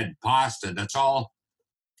 bread, pasta, that's all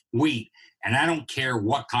wheat. And I don't care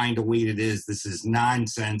what kind of wheat it is. This is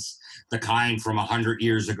nonsense. The kind from 100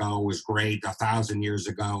 years ago was great. 1,000 years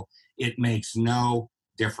ago, it makes no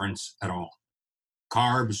difference at all.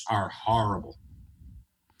 Carbs are horrible.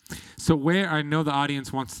 So I know the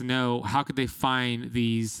audience wants to know, how could they find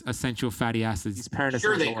these essential fatty acids, these parent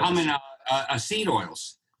Sure, essential they oils? come in seed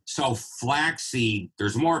oils. So flaxseed,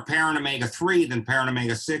 there's more parent omega-3 than parent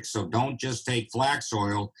omega-6. So don't just take flax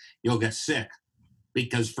oil. You'll get sick.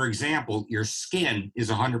 Because, for example, your skin is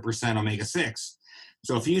 100% omega-6.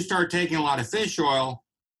 So if you start taking a lot of fish oil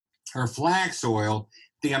or flax oil,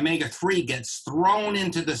 the omega-3 gets thrown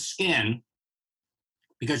into the skin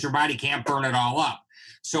because your body can't burn it all up.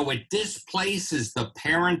 So it displaces the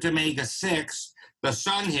parent omega-6. The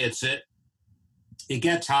sun hits it. It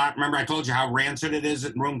gets hot. Remember I told you how rancid it is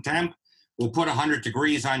at room temp? We'll put 100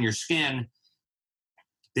 degrees on your skin.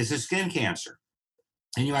 This is skin cancer.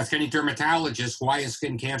 And you ask any dermatologist, why is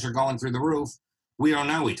skin cancer going through the roof? We don't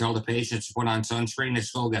know. We tell the patients to put on sunscreen, they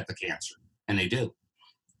still get the cancer. And they do.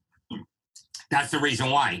 That's the reason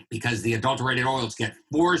why, because the adulterated oils get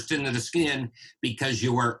forced into the skin because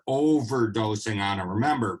you are overdosing on them.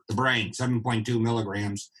 Remember, the brain, 7.2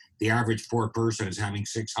 milligrams. The average poor person is having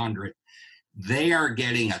 600. They are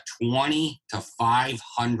getting a 20 to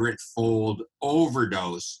 500-fold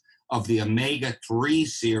overdose of the omega-3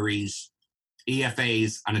 series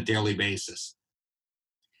EFAs on a daily basis.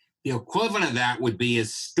 The equivalent of that would be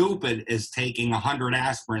as stupid as taking 100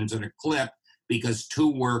 aspirins at a clip because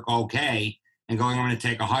 2 work okay, and going, I'm going to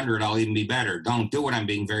take 100, I'll even be better. Don't do it. I'm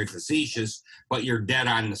being very facetious, but you're dead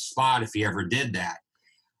on the spot if you ever did that.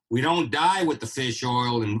 We don't die with the fish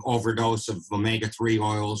oil and overdose of omega-3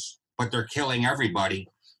 oils, but they're killing everybody,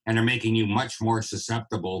 and they're making you much more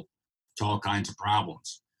susceptible to all kinds of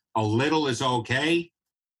problems. A little is okay.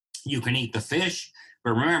 You can eat the fish,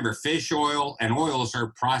 but remember, fish oil and oils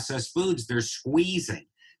are processed foods. They're squeezing.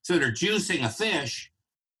 So they're juicing a fish.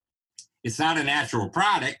 It's not a natural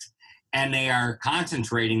product. And they are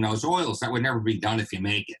concentrating those oils. That would never be done if you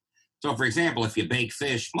make it. So, for example, if you bake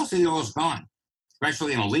fish, most of the oil's gone.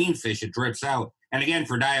 Especially in a lean fish, it drips out. And again,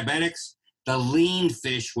 for diabetics, the lean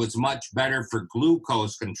fish was much better for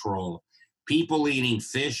glucose control. People eating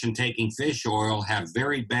fish and taking fish oil have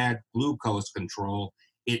very bad glucose control.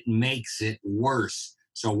 It makes it worse.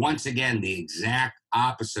 So once again, the exact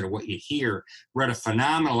opposite of what you hear. Read a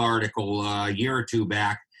phenomenal article a year or two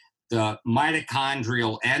back. The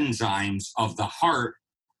mitochondrial enzymes of the heart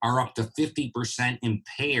are up to 50%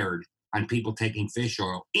 impaired on people taking fish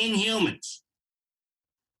oil in humans.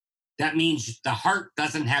 That means the heart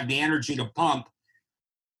doesn't have the energy to pump.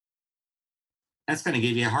 That's going to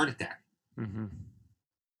give you a heart attack. Mm-hmm.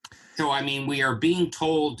 So, we are being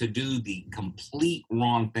told to do the complete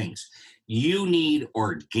wrong things. You need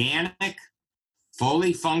organic,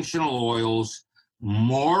 fully functional oils,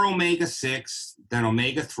 more omega-6 than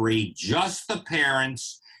omega-3, just the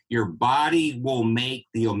parents. Your body will make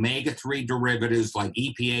the omega-3 derivatives like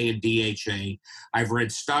EPA and DHA. I've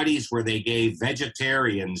read studies where they gave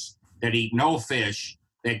vegetarians that eat no fish,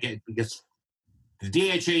 because the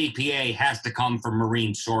DHA EPA has to come from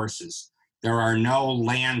marine sources. There are no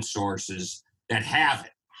land sources that have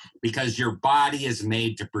it because your body is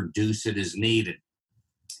made to produce it as needed.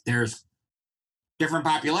 There's different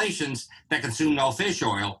populations that consume no fish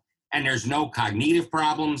oil, and there's no cognitive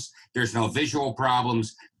problems, there's no visual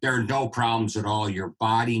problems, there are no problems at all. Your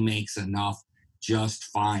body makes enough just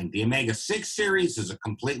fine. The omega-6 series is a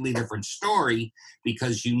completely different story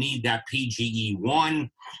because you need that PGE1,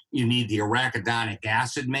 you need the arachidonic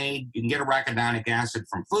acid made. You can get arachidonic acid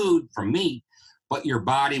from food, from meat, but your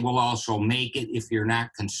body will also make it if you're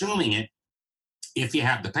not consuming it, if you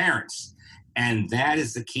have the parents. And that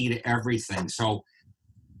is the key to everything. So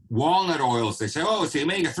walnut oils, they say, oh, it's the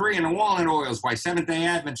omega-3 in the walnut oils. Why Seventh-day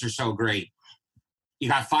Advents are so great. You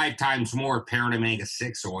got 5 times more parent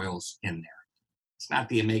omega-6 oils in there. It's not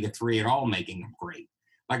the omega-3 at all making them great.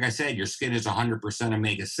 Like I said, your skin is 100%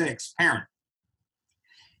 omega-6 parent.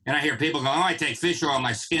 And I hear people go, oh, I take fish oil,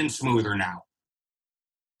 my skin's smoother now.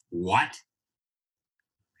 What?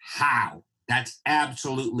 How? That's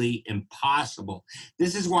absolutely impossible.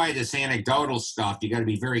 This is why this anecdotal stuff, you got to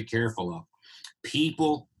be very careful of.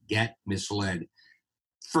 People get misled.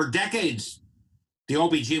 For decades, the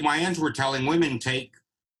OBGYNs were telling women take,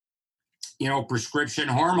 prescription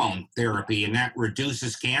hormone therapy, and that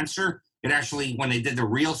reduces cancer. It actually, when they did the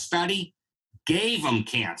real study, gave them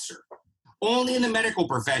cancer. Only in the medical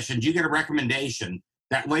profession do you get a recommendation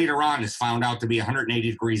that later on is found out to be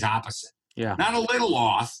 180 degrees opposite. Yeah. Not a little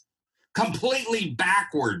off, completely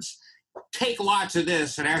backwards. Take lots of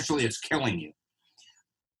this, and actually it's killing you.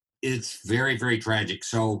 It's very, very tragic.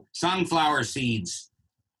 So sunflower seeds,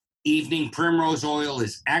 evening primrose oil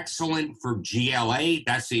is excellent for GLA.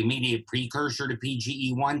 That's the immediate precursor to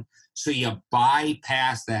PGE1. So you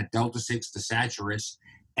bypass that delta-6 desaturase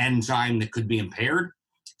enzyme that could be impaired.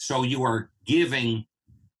 So you are giving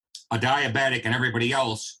a diabetic and everybody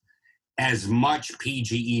else as much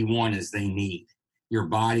PGE1 as they need. Your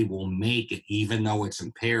body will make it even though it's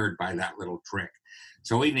impaired by that little trick.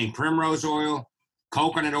 So evening primrose oil,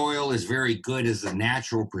 coconut oil is very good as a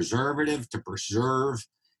natural preservative to preserve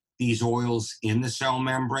these oils in the cell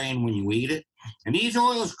membrane when you eat it. And these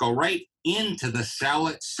oils go right into the cell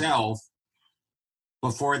itself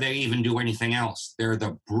before they even do anything else. They're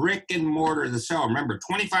the brick and mortar of the cell. Remember,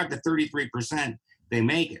 25 to 33%, they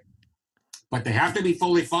make it. But they have to be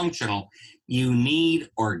fully functional. You need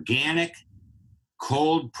organic,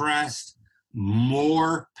 cold-pressed,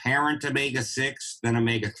 more parent omega-6 than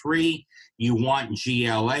omega-3. You want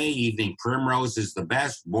GLA, evening primrose is the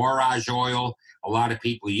best. Borage oil, a lot of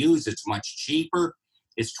people use. It's much cheaper.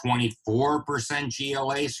 It's 24%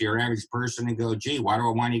 GLA, so your average person would go, gee, why do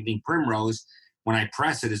I want evening primrose? When I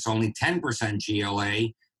press it, it's only 10% GLA.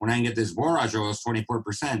 When I can get this borage oil, it's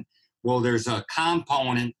 24%. Well, there's a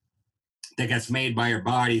component that gets made by your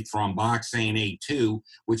body, thromboxane A2,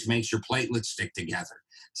 which makes your platelets stick together.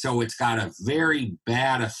 So it's got a very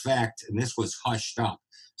bad effect, and this was hushed up.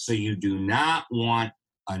 So you do not want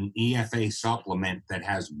an EFA supplement that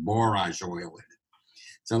has borage oil in it.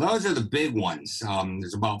 So those are the big ones.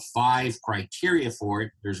 There's about 5 criteria for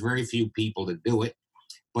it. There's very few people that do it,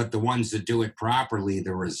 but the ones that do it properly,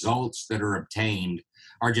 the results that are obtained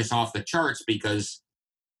are just off the charts because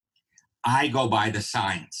I go by the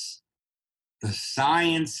science. The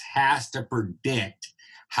science has to predict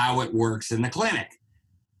how it works in the clinic.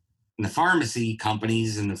 And the pharmacy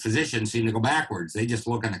companies and the physicians seem to go backwards. They just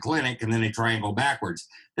look in the clinic and then they try and go backwards.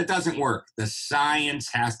 That doesn't work. The science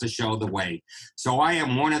has to show the way. So I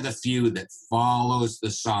am one of the few that follows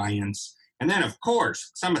the science. And then, of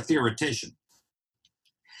course, I'm a theoretician.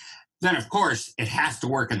 Then, of course, it has to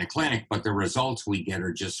work in the clinic, but the results we get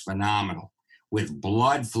are just phenomenal. With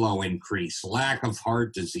blood flow increase, lack of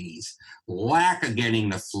heart disease, lack of getting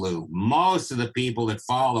the flu. Most of the people that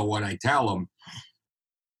follow what I tell them,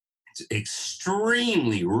 it's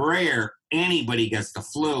extremely rare anybody gets the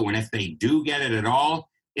flu. And if they do get it at all,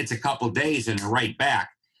 it's a couple days and they're right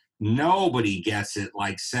back. Nobody gets it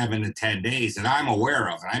like 7 to 10 days that I'm aware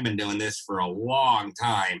of. And I've been doing this for a long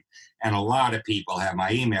time. And a lot of people have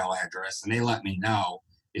my email address and they let me know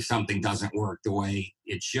if something doesn't work the way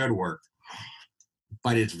it should work.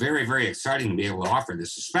 But it's very, very exciting to be able to offer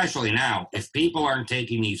this, especially now. If people aren't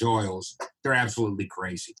taking these oils, they're absolutely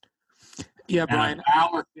crazy. Yeah, Brian.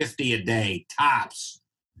 $1.50 a day, tops.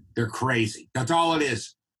 They're crazy. That's all it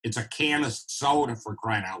is. It's a can of soda, for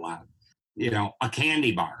crying out loud. A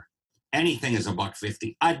candy bar. Anything is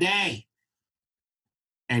 $1.50 a day.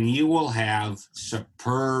 And you will have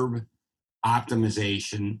superb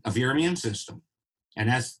optimization of your immune system. And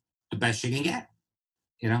that's the best you can get.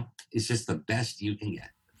 It's just the best you can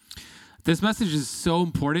get. This message is so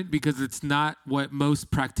important because it's not what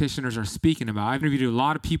most practitioners are speaking about. I've interviewed a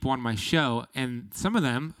lot of people on my show, and some of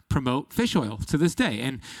them promote fish oil to this day.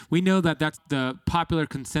 And we know that that's the popular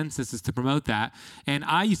consensus is to promote that. And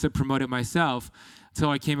I used to promote it myself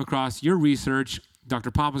until I came across your research,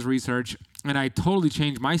 Dr. Pompa's research, and I totally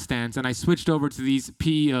changed my stance, and I switched over to these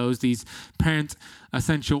PEOs, these parent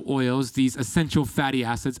essential oils, these essential fatty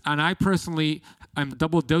acids. And I personally, I'm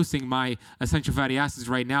double dosing my essential fatty acids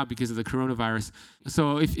right now because of the coronavirus.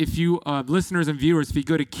 So if you listeners and viewers, if you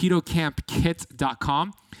go to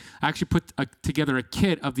ketocampkit.com, I actually put together a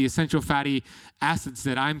kit of the essential fatty acids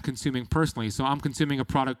that I'm consuming personally. So I'm consuming a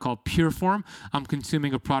product called Pureform. I'm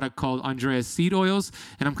consuming a product called Andreas seed oils,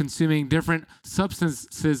 and I'm consuming different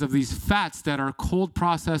substances of these fats that are cold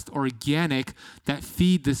processed organic that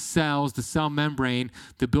feed the cells, the cell membrane,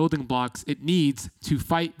 the building blocks it needs to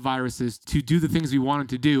fight viruses, to do the things we want it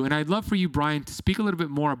to do. And I'd love for you, Brian, to speak a little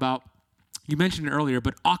bit more about, you mentioned it earlier,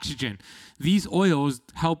 but oxygen. These oils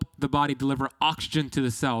help the body deliver oxygen to the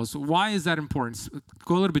cells. Why is that important?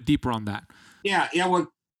 Go a little bit deeper on that. Yeah. What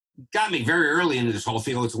got me very early into this whole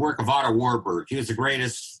field is the work of Otto Warburg. He was the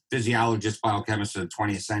greatest physiologist, biochemist of the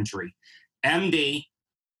 20th century. MD,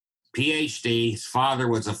 PhD. His father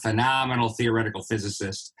was a phenomenal theoretical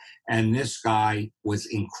physicist, and this guy was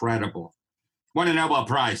incredible. Won a Nobel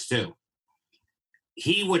Prize, too.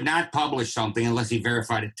 He would not publish something unless he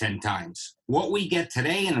verified it 10 times. What we get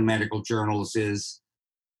today in the medical journals is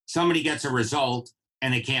somebody gets a result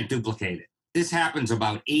and they can't duplicate it. This happens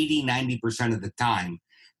about 80, 90% of the time.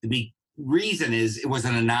 The reason is it was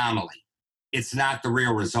an anomaly. It's not the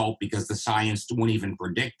real result because the science won't even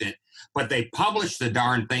predict it. But they publish the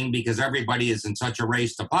darn thing because everybody is in such a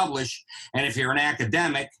race to publish. And if you're an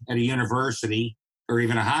academic at a university or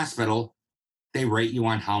even a hospital, they rate you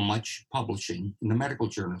on how much publishing in the medical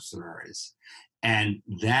journals there is. And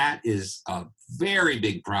that is a very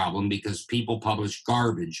big problem because people publish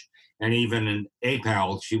garbage. And even in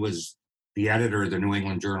APAL, she was the editor of the New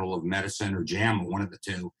England Journal of Medicine, or JAMA, one of the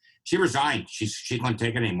two. She resigned. She couldn't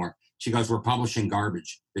take it anymore. She goes, we're publishing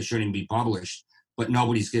garbage. They shouldn't be published, but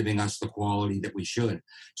nobody's giving us the quality that we should.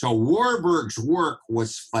 So Warburg's work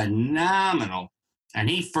was phenomenal. And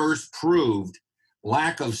he first proved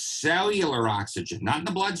lack of cellular oxygen, not in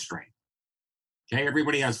the bloodstream. Okay,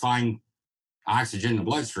 everybody has fine oxygen in the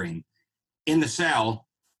bloodstream. In the cell,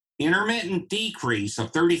 intermittent decrease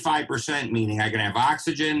of 35%, meaning I can have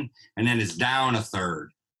oxygen and then it's down a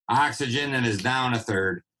third. Oxygen and is down a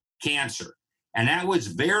third. Cancer. And that was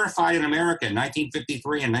verified in America in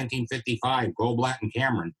 1953 and 1955, Goldblatt and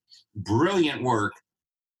Cameron. Brilliant work.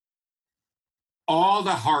 All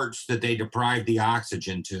the hearts that they deprived the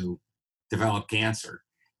oxygen to develop cancer,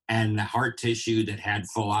 and the heart tissue that had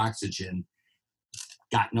full oxygen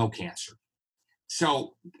got no cancer.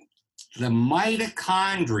 So the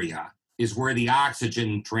mitochondria is where the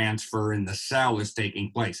oxygen transfer in the cell is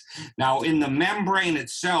taking place. Now, in the membrane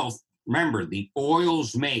itself, remember, the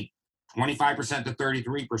oils make 25% to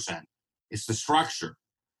 33%. It's the structure.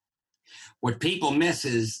 What people miss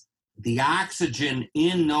is the oxygen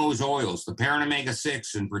in those oils, the parent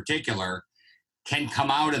omega-6 in particular, can come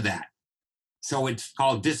out of that. So it's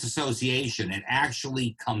called disassociation. It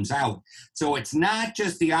actually comes out. So it's not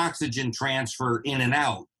just the oxygen transfer in and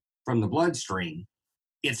out from the bloodstream.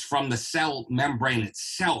 It's from the cell membrane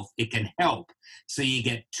itself. It can help. So you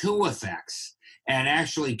get two effects. And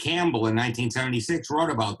actually, Campbell in 1976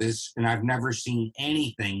 wrote about this, and I've never seen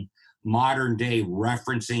anything modern day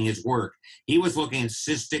referencing his work. He was looking at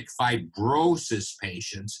cystic fibrosis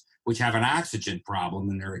patients, which have an oxygen problem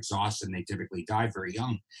and they're exhausted and they typically die very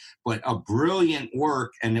young. But a brilliant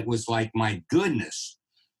work, and it was like, my goodness,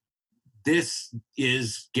 this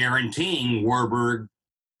is guaranteeing Warburg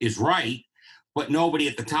is right, but nobody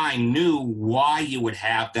at the time knew why you would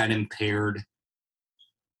have that impaired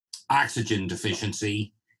oxygen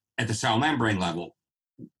deficiency at the cell membrane level.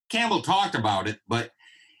 Campbell talked about it,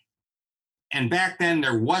 and back then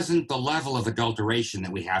there wasn't the level of adulteration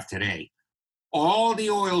that we have today. All the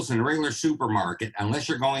oils in a regular supermarket, unless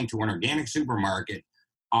you're going to an organic supermarket,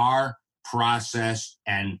 are processed,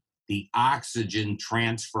 and the oxygen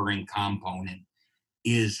transferring component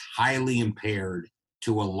is highly impaired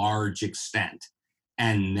to a large extent.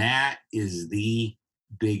 And that is the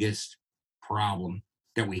biggest problem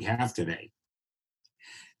that we have today.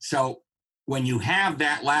 So when you have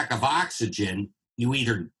that lack of oxygen, you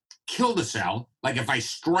either kill the cell, like if I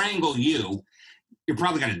strangle you, you're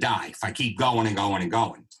probably going to die if I keep going and going and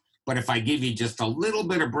going. But if I give you just a little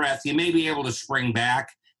bit of breath, you may be able to spring back.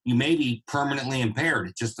 You may be permanently impaired.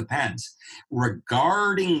 It just depends.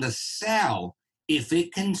 Regarding the cell, if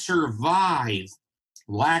it can survive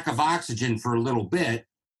lack of oxygen for a little bit,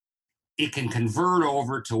 it can convert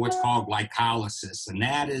over to what's called glycolysis. And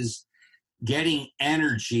that is getting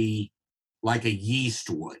energy like a yeast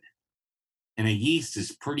would. And a yeast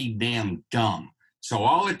is pretty damn dumb. So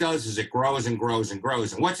all it does is it grows and grows and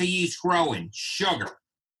grows. And what's a yeast growing? Sugar.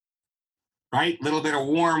 right? Little bit of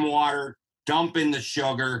warm water, dump in the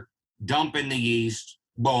sugar, dump in the yeast,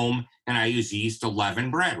 boom. And I use yeast to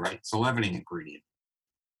leaven bread, right? It's a leavening ingredient.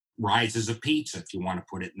 Rises a pizza if you want to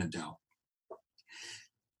put it in the dough.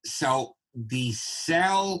 So the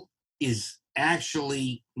cell is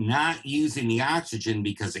actually not using the oxygen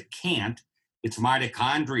because it can't. Its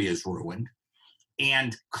mitochondria is ruined.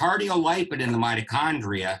 And cardiolipid in the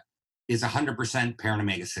mitochondria is 100% parent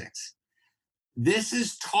omega-6. This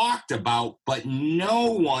is talked about, but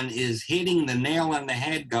no one is hitting the nail on the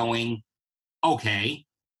head going, okay,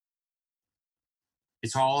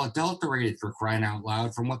 it's all adulterated, for crying out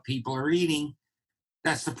loud, from what people are eating.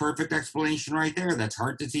 That's the perfect explanation right there. That's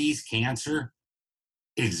heart disease, cancer,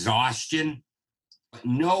 exhaustion. But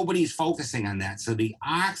nobody's focusing on that. So the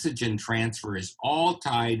oxygen transfer is all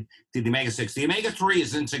tied to the omega-6. The omega-3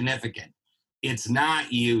 is insignificant. It's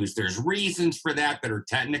not used. There's reasons for that are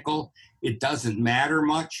technical. It doesn't matter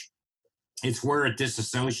much. It's where it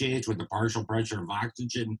disassociates with the partial pressure of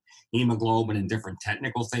oxygen, hemoglobin, and different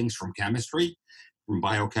technical things from chemistry, from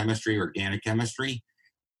biochemistry, organic chemistry.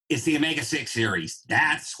 It's the omega-6 series.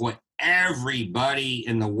 That's what everybody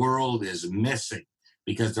in the world is missing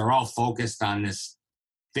because they're all focused on this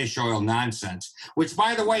fish oil nonsense, which,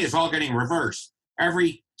 by the way, is all getting reversed.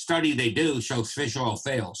 Every study they do shows fish oil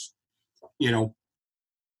fails,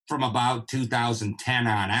 from about 2010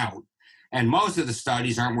 on out. And most of the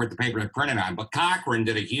studies aren't worth the paper they're printed on. But Cochrane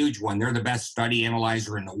did a huge one. They're the best study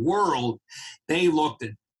analyzer in the world. They looked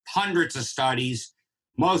at hundreds of studies.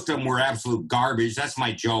 Most of them were absolute garbage. That's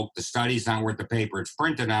my joke. The study's not worth the paper it's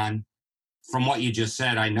printed on. From what you just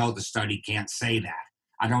said, I know the study can't say that.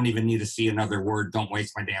 I don't even need to see another word. Don't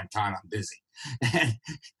waste my damn time. I'm busy.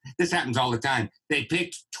 This happens all the time. They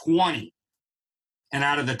picked 20. And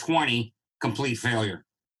out of the 20, complete failure.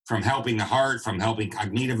 From helping the heart, from helping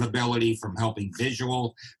cognitive ability, from helping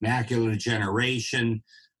visual, macular degeneration,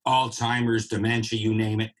 Alzheimer's, dementia, you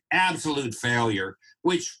name it. Absolute failure,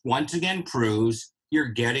 which once again proves you're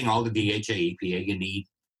getting all the DHA, EPA you need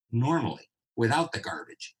normally without the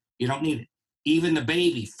garbage. You don't need it. Even the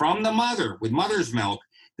baby from the mother with mother's milk,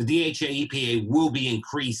 the DHA, EPA will be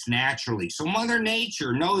increased naturally. So Mother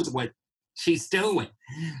Nature knows what she's doing,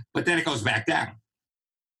 but then it goes back down.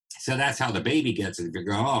 So that's how the baby gets it. If you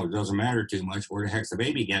go, oh, it doesn't matter too much, where the heck's the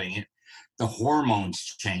baby getting it? The hormones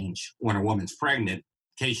change when a woman's pregnant.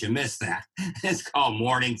 In case you missed that, it's called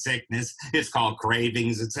morning sickness. It's called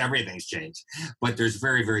cravings. It's everything's changed. But there's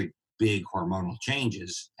very, very big hormonal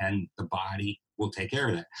changes, and the body will take care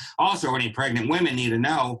of that. Also, any pregnant women need to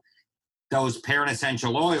know those parent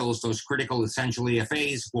essential oils, those critical essential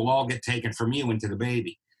EFAs, will all get taken from you into the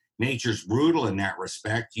baby. Nature's brutal in that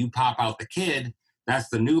respect. You pop out the kid, that's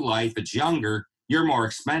the new life. It's younger. You're more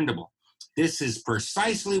expendable. This is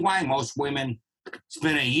precisely why most women, it's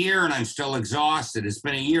been a year and I'm still exhausted. It's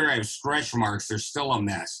been a year, I have stretch marks. They're still a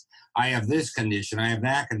mess. I have this condition. I have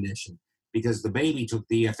that condition. Because the baby took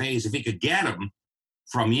the EFAs, if he could get them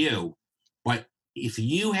from you. But if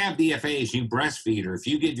you have the EFAs, you breastfeed, or if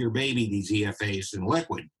you give your baby these EFAs in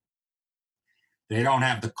liquid, they don't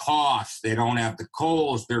have the coughs, they don't have the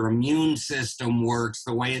colds, their immune system works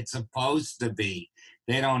the way it's supposed to be.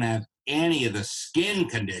 They don't have any of the skin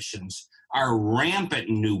conditions are rampant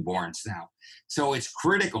in newborns now. So it's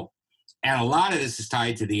critical. And a lot of this is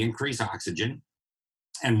tied to the increased oxygen.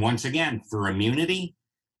 And once again, for immunity,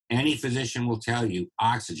 any physician will tell you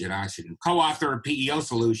oxygen, oxygen. Co-author of PEO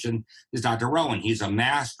Solution is Dr. Rowan. He's a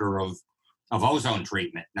master of ozone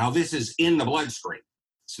treatment. Now, this is in the bloodstream.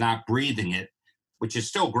 It's not breathing it, which is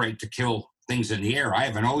still great to kill things in the air. I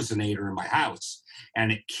have an ozonator in my house,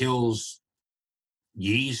 and it kills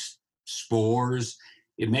yeast, spores.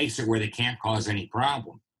 It makes it where they can't cause any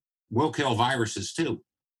problem. Will kill viruses, too.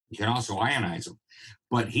 You can also ionize them.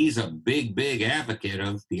 But he's a big, big advocate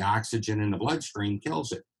of the oxygen in the bloodstream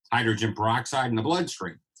kills it. Hydrogen peroxide in the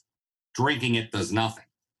bloodstream. Drinking it does nothing.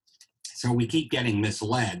 So we keep getting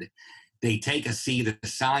misled. They take a seat of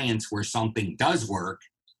science where something does work,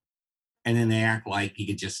 and then they act like you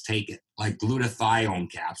could just take it. Like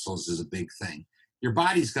glutathione capsules is a big thing. Your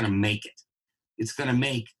body's going to make it. It's going to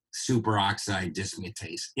make superoxide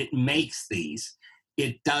dismutase. It makes these.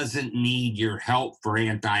 It doesn't need your help for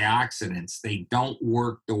antioxidants. They don't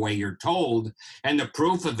work the way you're told. And the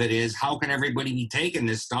proof of it is, how can everybody be taking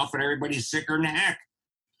this stuff and everybody's sicker than heck?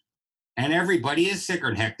 And everybody is sicker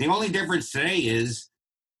than heck. The only difference today is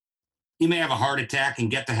you may have a heart attack and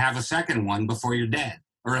get to have a second one before you're dead,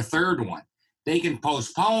 or a third one. They can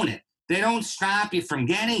postpone it. They don't stop you from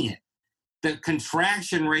getting it. The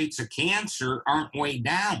contraction rates of cancer aren't way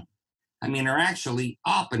down. I mean, they're actually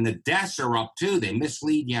up, and the deaths are up too. They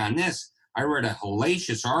mislead you on this. I read a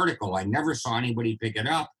hellacious article. I never saw anybody pick it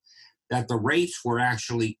up, that the rates were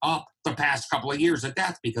actually up the past couple of years of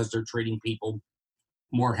death because they're treating people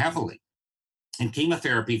more heavily. And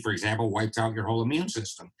chemotherapy, for example, wipes out your whole immune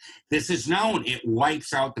system. This is known. It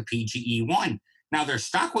wipes out the PGE1. Now they're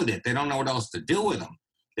stuck with it. They don't know what else to do with them.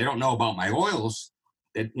 They don't know about my oils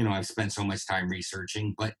that, I've spent so much time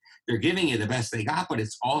researching, but they're giving you the best they got, but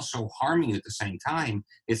it's also harming you at the same time.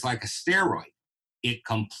 It's like a steroid. It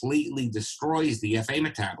completely destroys the EFA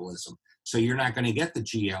metabolism. So you're not going to get the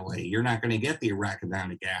GLA. You're not going to get the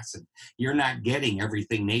arachidonic acid. You're not getting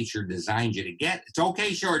everything nature designed you to get. It's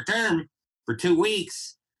okay short term for 2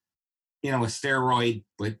 weeks, a steroid,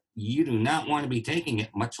 but you do not want to be taking it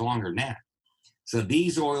much longer than that. So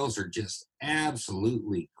these oils are just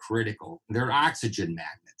absolutely critical. They're oxygen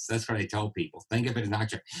magnets. That's what I tell people. Think of it as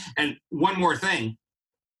oxygen. And one more thing,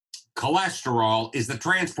 cholesterol is the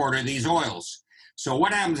transporter of these oils. So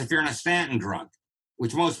what happens if you're on a statin drug,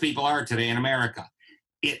 which most people are today in America?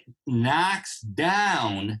 It knocks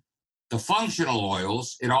down the functional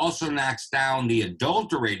oils. It also knocks down the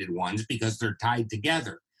adulterated ones because they're tied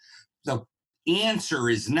together. The answer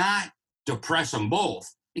is not to press them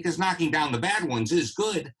both, because knocking down the bad ones is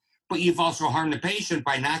good, but you've also harmed the patient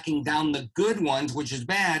by knocking down the good ones, which is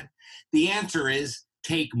bad. The answer is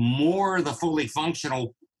take more of the fully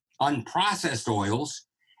functional unprocessed oils,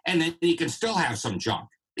 and then you can still have some junk,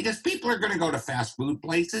 because people are going to go to fast food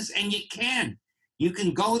places, and you can. You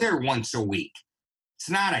can go there once a week. It's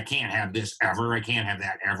not, I can't have this ever, I can't have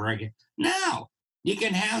that ever. No, you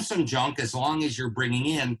can have some junk as long as you're bringing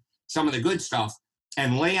in some of the good stuff.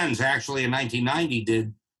 And Lanz actually in 1990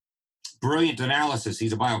 did brilliant analysis.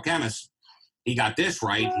 He's a biochemist. He got this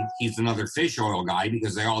right. He's another fish oil guy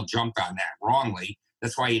because they all jumped on that wrongly.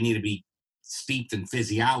 That's why you need to be steeped in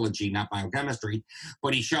physiology, not biochemistry.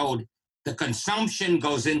 But he showed the consumption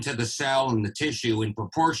goes into the cell and the tissue in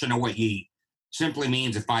proportion to what you eat. Simply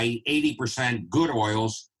means if I eat 80% good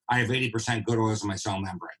oils, I have 80% good oils in my cell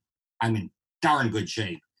membrane. I'm in darn good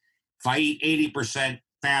shape. If I eat 80%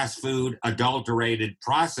 fast food, adulterated,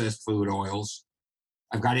 processed food oils,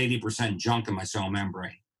 I've got 80% junk in my cell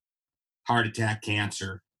membrane. Heart attack,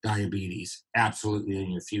 cancer, diabetes, absolutely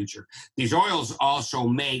in your future. These oils also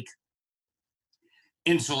make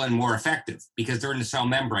insulin more effective because they're in the cell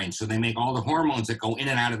membrane. So they make all the hormones that go in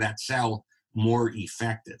and out of that cell more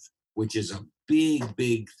effective, which is a big,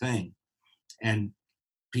 big thing. And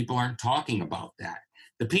people aren't talking about that.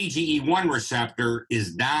 The PGE1 receptor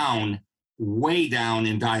is down, way down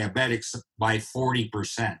in diabetics by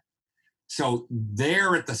 40%. So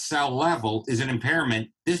there at the cell level is an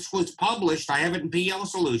impairment. This was published. I have it in PO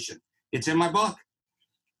Solution. It's in my book.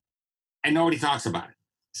 And nobody talks about it.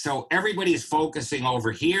 So everybody is focusing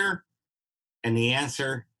over here, and the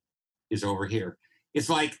answer is over here. It's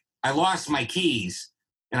like I lost my keys,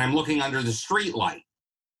 and I'm looking under the street light.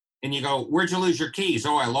 And you go, where'd you lose your keys?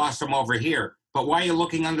 Oh, I lost them over here. But why are you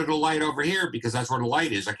looking under the light over here? Because that's where the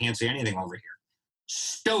light is. I can't see anything over here.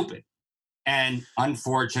 Stupid. And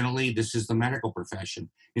unfortunately, this is the medical profession.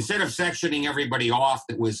 Instead of sectioning everybody off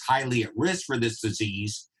that was highly at risk for this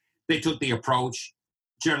disease, they took the approach,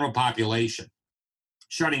 general population,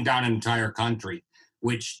 shutting down an entire country,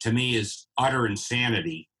 which to me is utter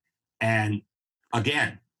insanity. And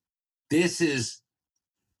again, this is,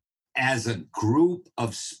 as a group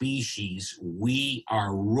of species, we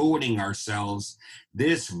are ruining ourselves.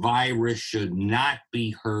 This virus should not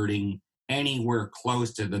be hurting anywhere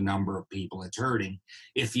close to the number of people it's hurting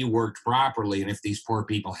if you worked properly and if these poor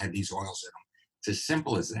people had these oils in them. It's as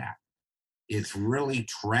simple as that. It's really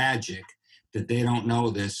tragic that they don't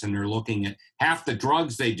know this, and they're looking at half the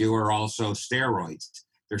drugs they do are also steroids.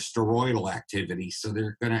 They're steroidal activity, so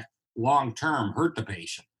they're going to long-term hurt the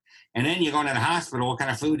patient. And then you go into the hospital, what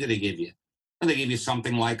kind of food do they give you? Well, they give you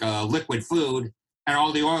something like a liquid food, and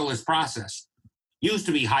all the oil is processed. Used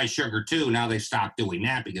to be high sugar too. Now they've stopped doing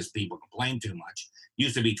that because people complain too much.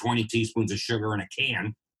 Used to be 20 teaspoons of sugar in a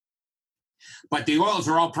can. But the oils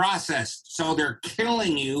are all processed. So they're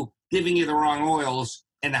killing you, giving you the wrong oils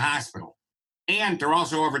in the hospital. And they're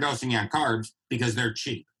also overdosing you on carbs because they're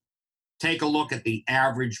cheap. Take a look at the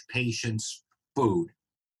average patient's food.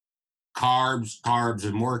 Carbs,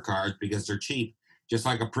 and more carbs because they're cheap. Just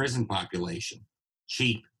like a prison population.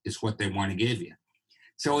 Cheap is what they want to give you.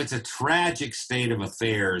 So it's a tragic state of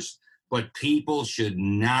affairs, but people should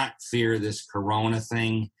not fear this corona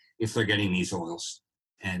thing if they're getting these oils.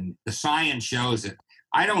 And the science shows it.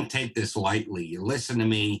 I don't take this lightly. You listen to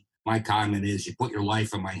me. My comment is you put your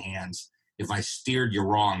life in my hands. If I steered you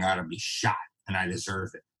wrong, I ought to be shot, and I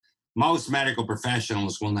deserve it. Most medical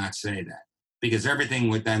professionals will not say that because everything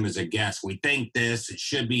with them is a guess. We think this, it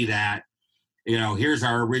should be that. Here's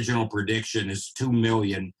our original prediction is 2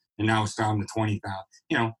 million, and now it's down to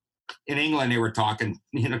 20,000. In England, they were talking,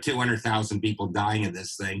 200,000 people dying of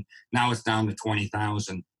this thing. Now it's down to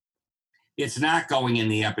 20,000. It's not going in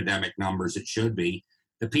the epidemic numbers it should be.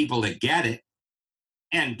 The people that get it,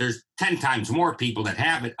 and there's 10 times more people that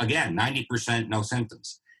have it, again, 90% no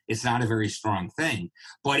symptoms. It's not a very strong thing,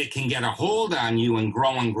 but it can get a hold on you and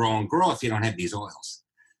grow and grow and grow if you don't have these oils.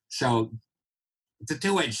 So it's a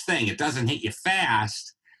two-edged thing. It doesn't hit you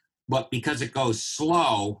fast, but because it goes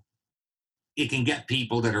slow, it can get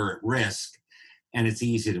people that are at risk, and it's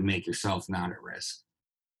easy to make yourself not at risk.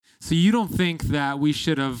 So you don't think that we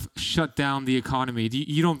should have shut down the economy?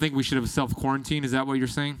 You don't think we should have self-quarantined? Is that what you're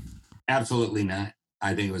saying? Absolutely not.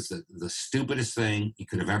 I think it was the stupidest thing you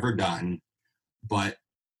could have ever done. But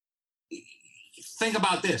think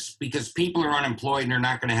about this, because people are unemployed and they're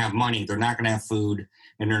not going to have money. They're not going to have food,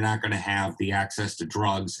 and they're not going to have the access to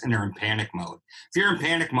drugs, and they're in panic mode. If you're in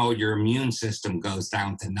panic mode, your immune system goes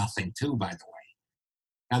down to nothing too, by the way.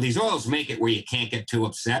 Now, these oils make it where you can't get too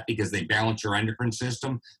upset because they balance your endocrine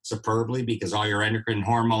system superbly, because all your endocrine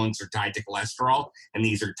hormones are tied to cholesterol, and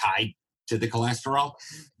these are tied to the cholesterol.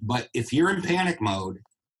 But if you're in panic mode,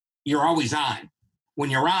 you're always on. When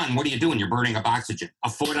you're on, what are you doing? You're burning up oxygen. A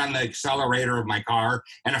foot on the accelerator of my car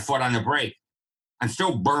and a foot on the brake. I'm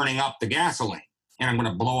still burning up the gasoline, and I'm going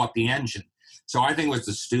to blow up the engine. So I think it was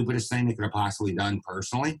the stupidest thing they could have possibly done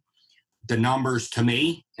personally. The numbers to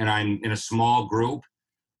me, and I'm in a small group,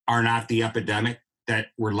 are not the epidemic that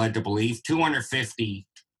we're led to believe. 250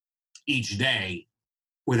 each day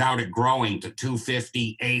without it growing to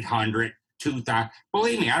 250, 800, 2,000.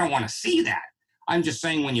 Believe me, I don't want to see that. I'm just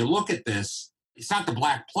saying, when you look at this, it's not the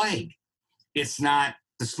Black Plague. It's not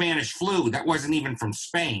the Spanish flu. That wasn't even from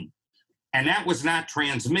Spain. And that was not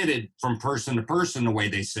transmitted from person to person the way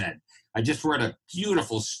they said. I just read a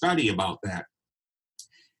beautiful study about that.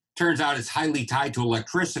 Turns out it's highly tied to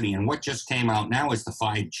electricity, and what just came out now is the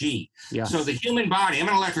 5G. Yes. So the human body, I'm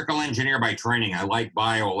an electrical engineer by training. I like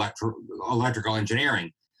electrical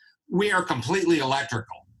engineering. We are completely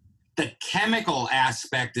electrical. The chemical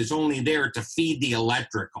aspect is only there to feed the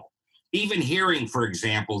electrical. Even hearing, for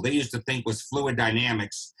example, they used to think was fluid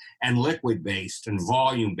dynamics and liquid-based and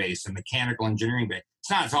volume-based and mechanical engineering-based.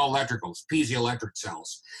 It's not. It's all electrical. It's piezoelectric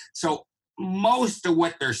cells. So most of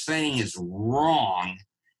what they're saying is wrong,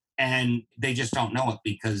 and they just don't know it,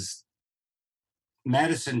 because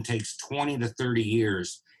medicine takes 20 to 30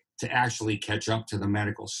 years to actually catch up to the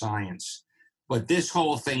medical science. But this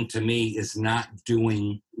whole thing, to me, is not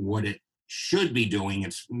doing what it should be doing.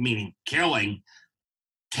 It's meaning killing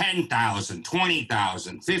 10,000,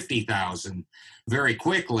 20,000, 50,000 very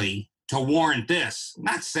quickly to warrant this. I'm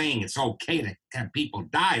not saying it's okay to have people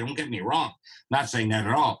die. Don't get me wrong. I'm not saying that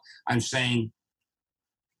at all. I'm saying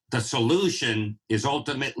the solution is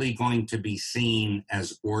ultimately going to be seen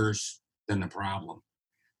as worse than the problem,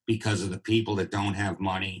 because of the people that don't have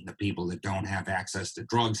money, the people that don't have access to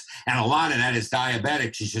drugs. And a lot of that is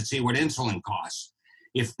diabetics. You should see what insulin costs.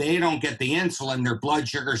 If they don't get the insulin, their blood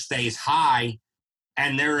sugar stays high,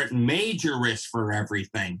 and they're at major risk for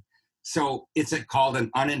everything. So it's called an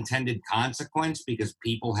unintended consequence, because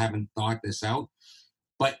people haven't thought this out.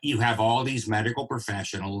 But you have all these medical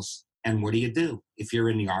professionals, and what do? If you're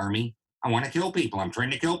in the Army, I want to kill people. I'm trying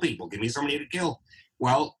to kill people. Give me somebody to kill.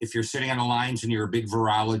 Well, if you're sitting on the lines and you're a big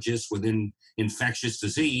virologist within infectious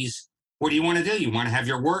disease, what do? You want to have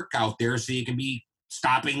your work out there so you can be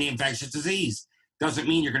stopping the infectious disease. Doesn't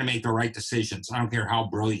mean you're going to make the right decisions. I don't care how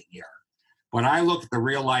brilliant you are. But I look at the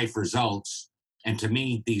real life results, and to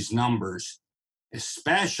me, these numbers,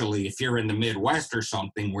 especially if you're in the Midwest or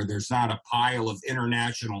something where there's not a pile of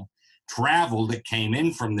international travel that came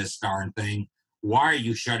in from this darn thing, why are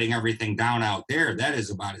you shutting everything down out there? That is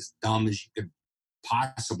about as dumb as you could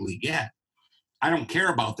possibly get. I don't care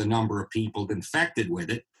about the number of people infected with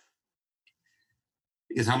it,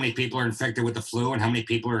 because how many people are infected with the flu and how many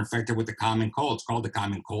people are infected with the common cold? It's called the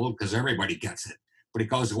common cold because everybody gets it, but it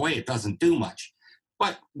goes away. It doesn't do much.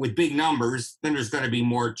 But with big numbers, then there's going to be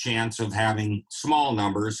more chance of having small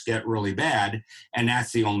numbers get really bad, and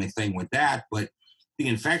that's the only thing with that. But the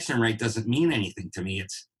infection rate doesn't mean anything to me.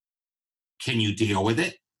 It's, can you deal with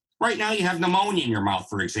it? Right now you have pneumonia in your mouth,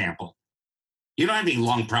 for example. You don't have any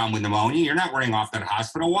lung problem with pneumonia. You're not running off to the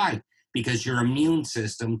hospital. Why? Because your immune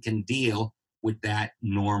system can deal with that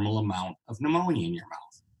normal amount of pneumonia in your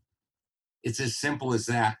mouth. It's as simple as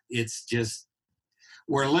that. It's just,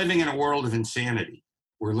 we're living in a world of insanity.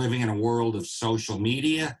 We're living in a world of social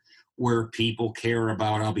media where people care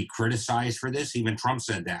about, I'll be criticized for this. Even Trump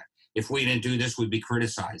said that. If we didn't do this, we'd be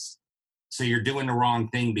criticized. So you're doing the wrong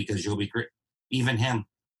thing because you'll be even him.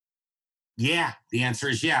 Yeah, the answer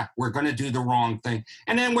is yeah. We're going to do the wrong thing.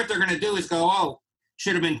 And then what they're going to do is go, oh,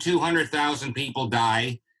 should have been 200,000 people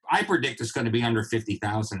die. I predict it's going to be under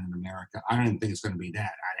 50,000 in America. I don't even think it's going to be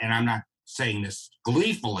that. And I'm not saying this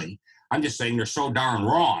gleefully. I'm just saying they're so darn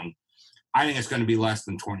wrong. I think it's going to be less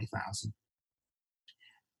than 20,000.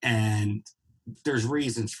 And there's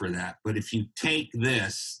reasons for that. But if you take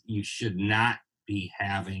this, you should not be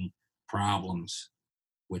having problems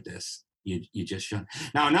with this. You just shouldn't.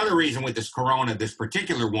 Now, another reason with this corona, this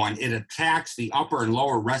particular one, it attacks the upper and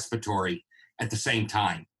lower respiratory at the same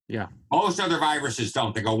time. Yeah. Most other viruses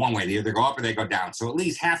don't. They go one way. They either go up or they go down. So at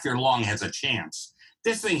least half your lung has a chance.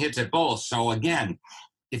 This thing hits it both. So again,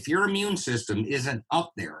 if your immune system isn't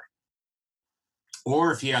up there,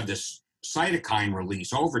 or if you have this cytokine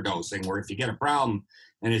release overdosing, where if you get a problem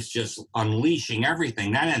and it's just unleashing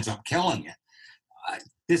everything, that ends up killing you.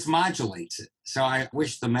 This modulates it. So I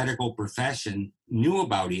wish the medical profession knew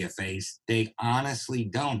about EFAs. They honestly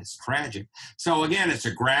don't. It's tragic. So again, it's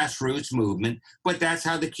a grassroots movement, but that's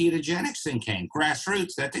how the ketogenics thing came.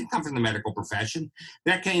 Grassroots, that didn't come from the medical profession.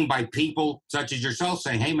 That came by people such as yourself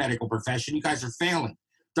saying, hey, medical profession, you guys are failing.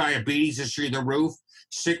 Diabetes is through the roof.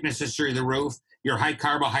 Sickness is through the roof. Your high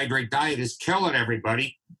carbohydrate diet is killing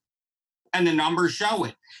everybody. And the numbers show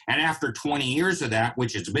it. And after 20 years of that,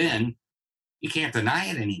 which it's been, you can't deny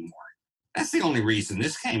it anymore. That's the only reason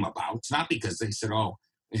this came about. It's not because they said, oh,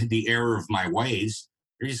 the error of my ways.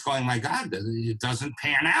 They're just going, my God, it doesn't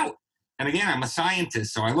pan out. And again, I'm a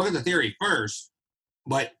scientist, so I look at the theory first.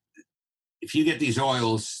 But if you get these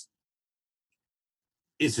oils,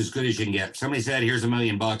 it's as good as you can get. Somebody said, here's $1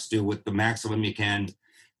 million, do with the maximum you can.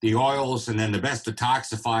 The oils, and then the best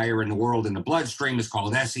detoxifier in the world in the bloodstream is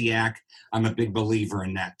called SEAC. I'm a big believer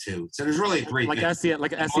in that too. So there's really three things.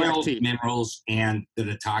 Like oils, SEAC. minerals, and the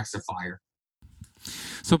detoxifier.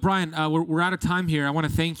 So, Brian, we're out of time here. I want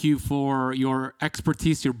to thank you for your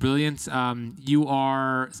expertise, your brilliance. You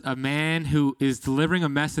are a man who is delivering a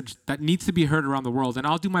message that needs to be heard around the world. And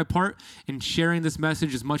I'll do my part in sharing this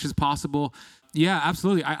message as much as possible. Yeah,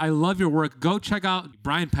 absolutely. I love your work. Go check out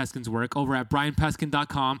Brian Peskin's work over at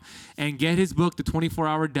brianpeskin.com and get his book, The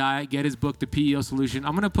 24-Hour Diet, get his book, The PEO Solution.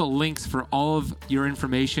 I'm going to put links for all of your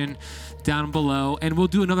information down below, and we'll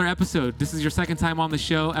do another episode. This is your second time on the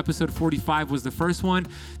show. Episode 45 was the first one.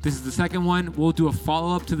 This is the second one. We'll do a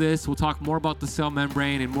follow-up to this. We'll talk more about the cell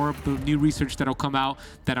membrane and more of the new research that'll come out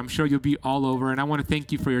that I'm sure you'll be all over. And I want to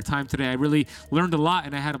thank you for your time today. I really learned a lot,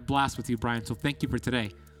 and I had a blast with you, Brian. So thank you for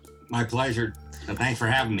today. My pleasure. And thanks for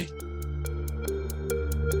having me.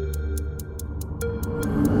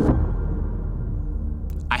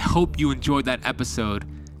 I hope you enjoyed that episode.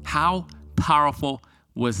 How powerful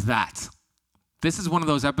was that? This is one of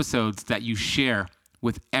those episodes that you share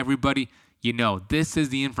with everybody you know. This is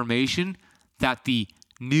the information that the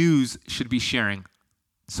news should be sharing.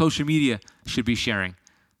 Social media should be sharing.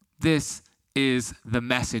 This is the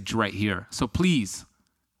message right here. So please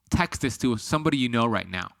text this to somebody you know right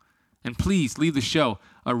now. And please leave the show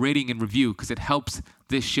a rating and review because it helps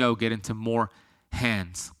this show get into more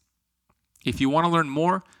hands. If you want to learn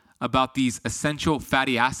more about these essential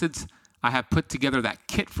fatty acids, I have put together that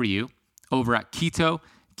kit for you over at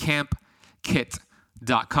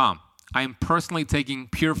ketocampkit.com. I am personally taking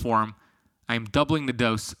Pure Form. I am doubling the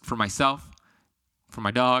dose for myself, for my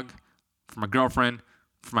dog, for my girlfriend,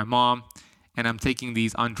 for my mom, and I'm taking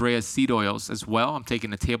these Andrea's seed oils as well. I'm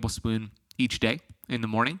taking a tablespoon each day in the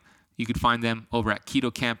morning. You can find them over at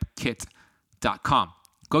ketocampkit.com.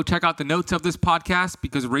 Go check out the notes of this podcast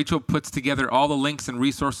because Rachel puts together all the links and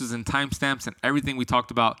resources and timestamps and everything we talked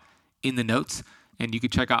about in the notes. And you can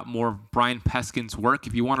check out more of Brian Peskin's work.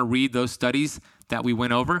 If you want to read those studies that we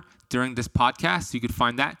went over during this podcast, you could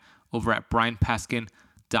find that over at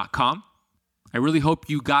brianpeskin.com. I really hope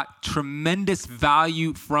you got tremendous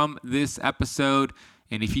value from this episode.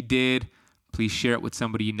 And if you did, please share it with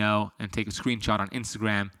somebody you know and take a screenshot on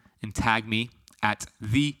Instagram and tag me at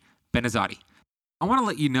the Benazati. I want to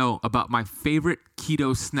let you know about my favorite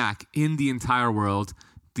keto snack in the entire world,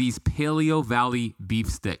 these Paleo Valley beef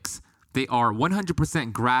sticks. They are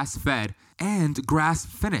 100% grass-fed and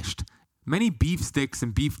grass-finished. Many beef sticks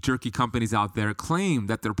and beef jerky companies out there claim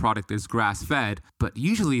that their product is grass-fed, but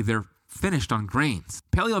usually they're finished on grains.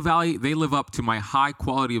 Paleo Valley, they live up to my high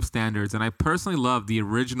quality of standards, and I personally love the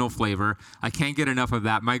original flavor. I can't get enough of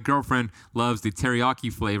that. My girlfriend loves the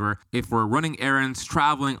teriyaki flavor. If we're running errands,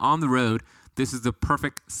 traveling on the road, this is the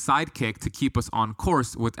perfect sidekick to keep us on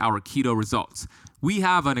course with our keto results. We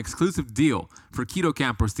have an exclusive deal for keto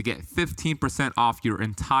campers to get 15% off your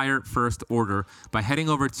entire first order by heading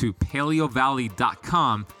over to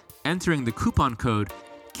paleovalley.com, entering the coupon code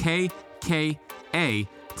KKA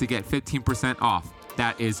to get 15% off.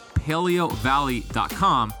 That is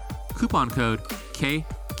paleovalley.com, coupon code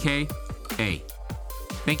KKA.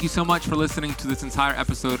 Thank you so much for listening to this entire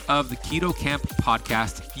episode of the Keto Camp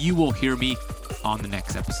podcast. You will hear me on the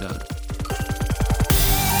next episode.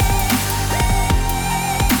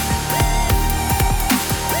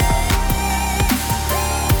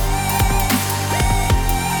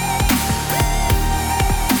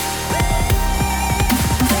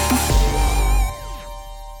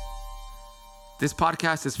 This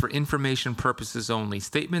podcast is for information purposes only.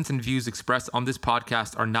 Statements and views expressed on this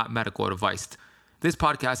podcast are not medical advice. This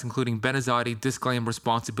podcast, including Benazati, disclaims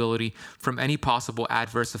responsibility from any possible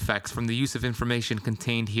adverse effects from the use of information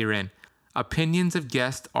contained herein. Opinions of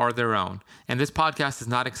guests are their own, and this podcast does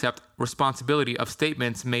not accept responsibility of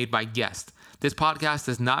statements made by guests. This podcast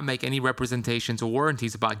does not make any representations or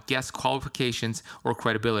warranties about guest qualifications or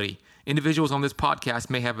credibility. Individuals on this podcast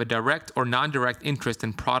may have a direct or non-direct interest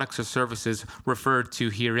in products or services referred to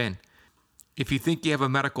herein. If you think you have a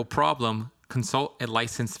medical problem, consult a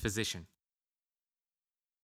licensed physician.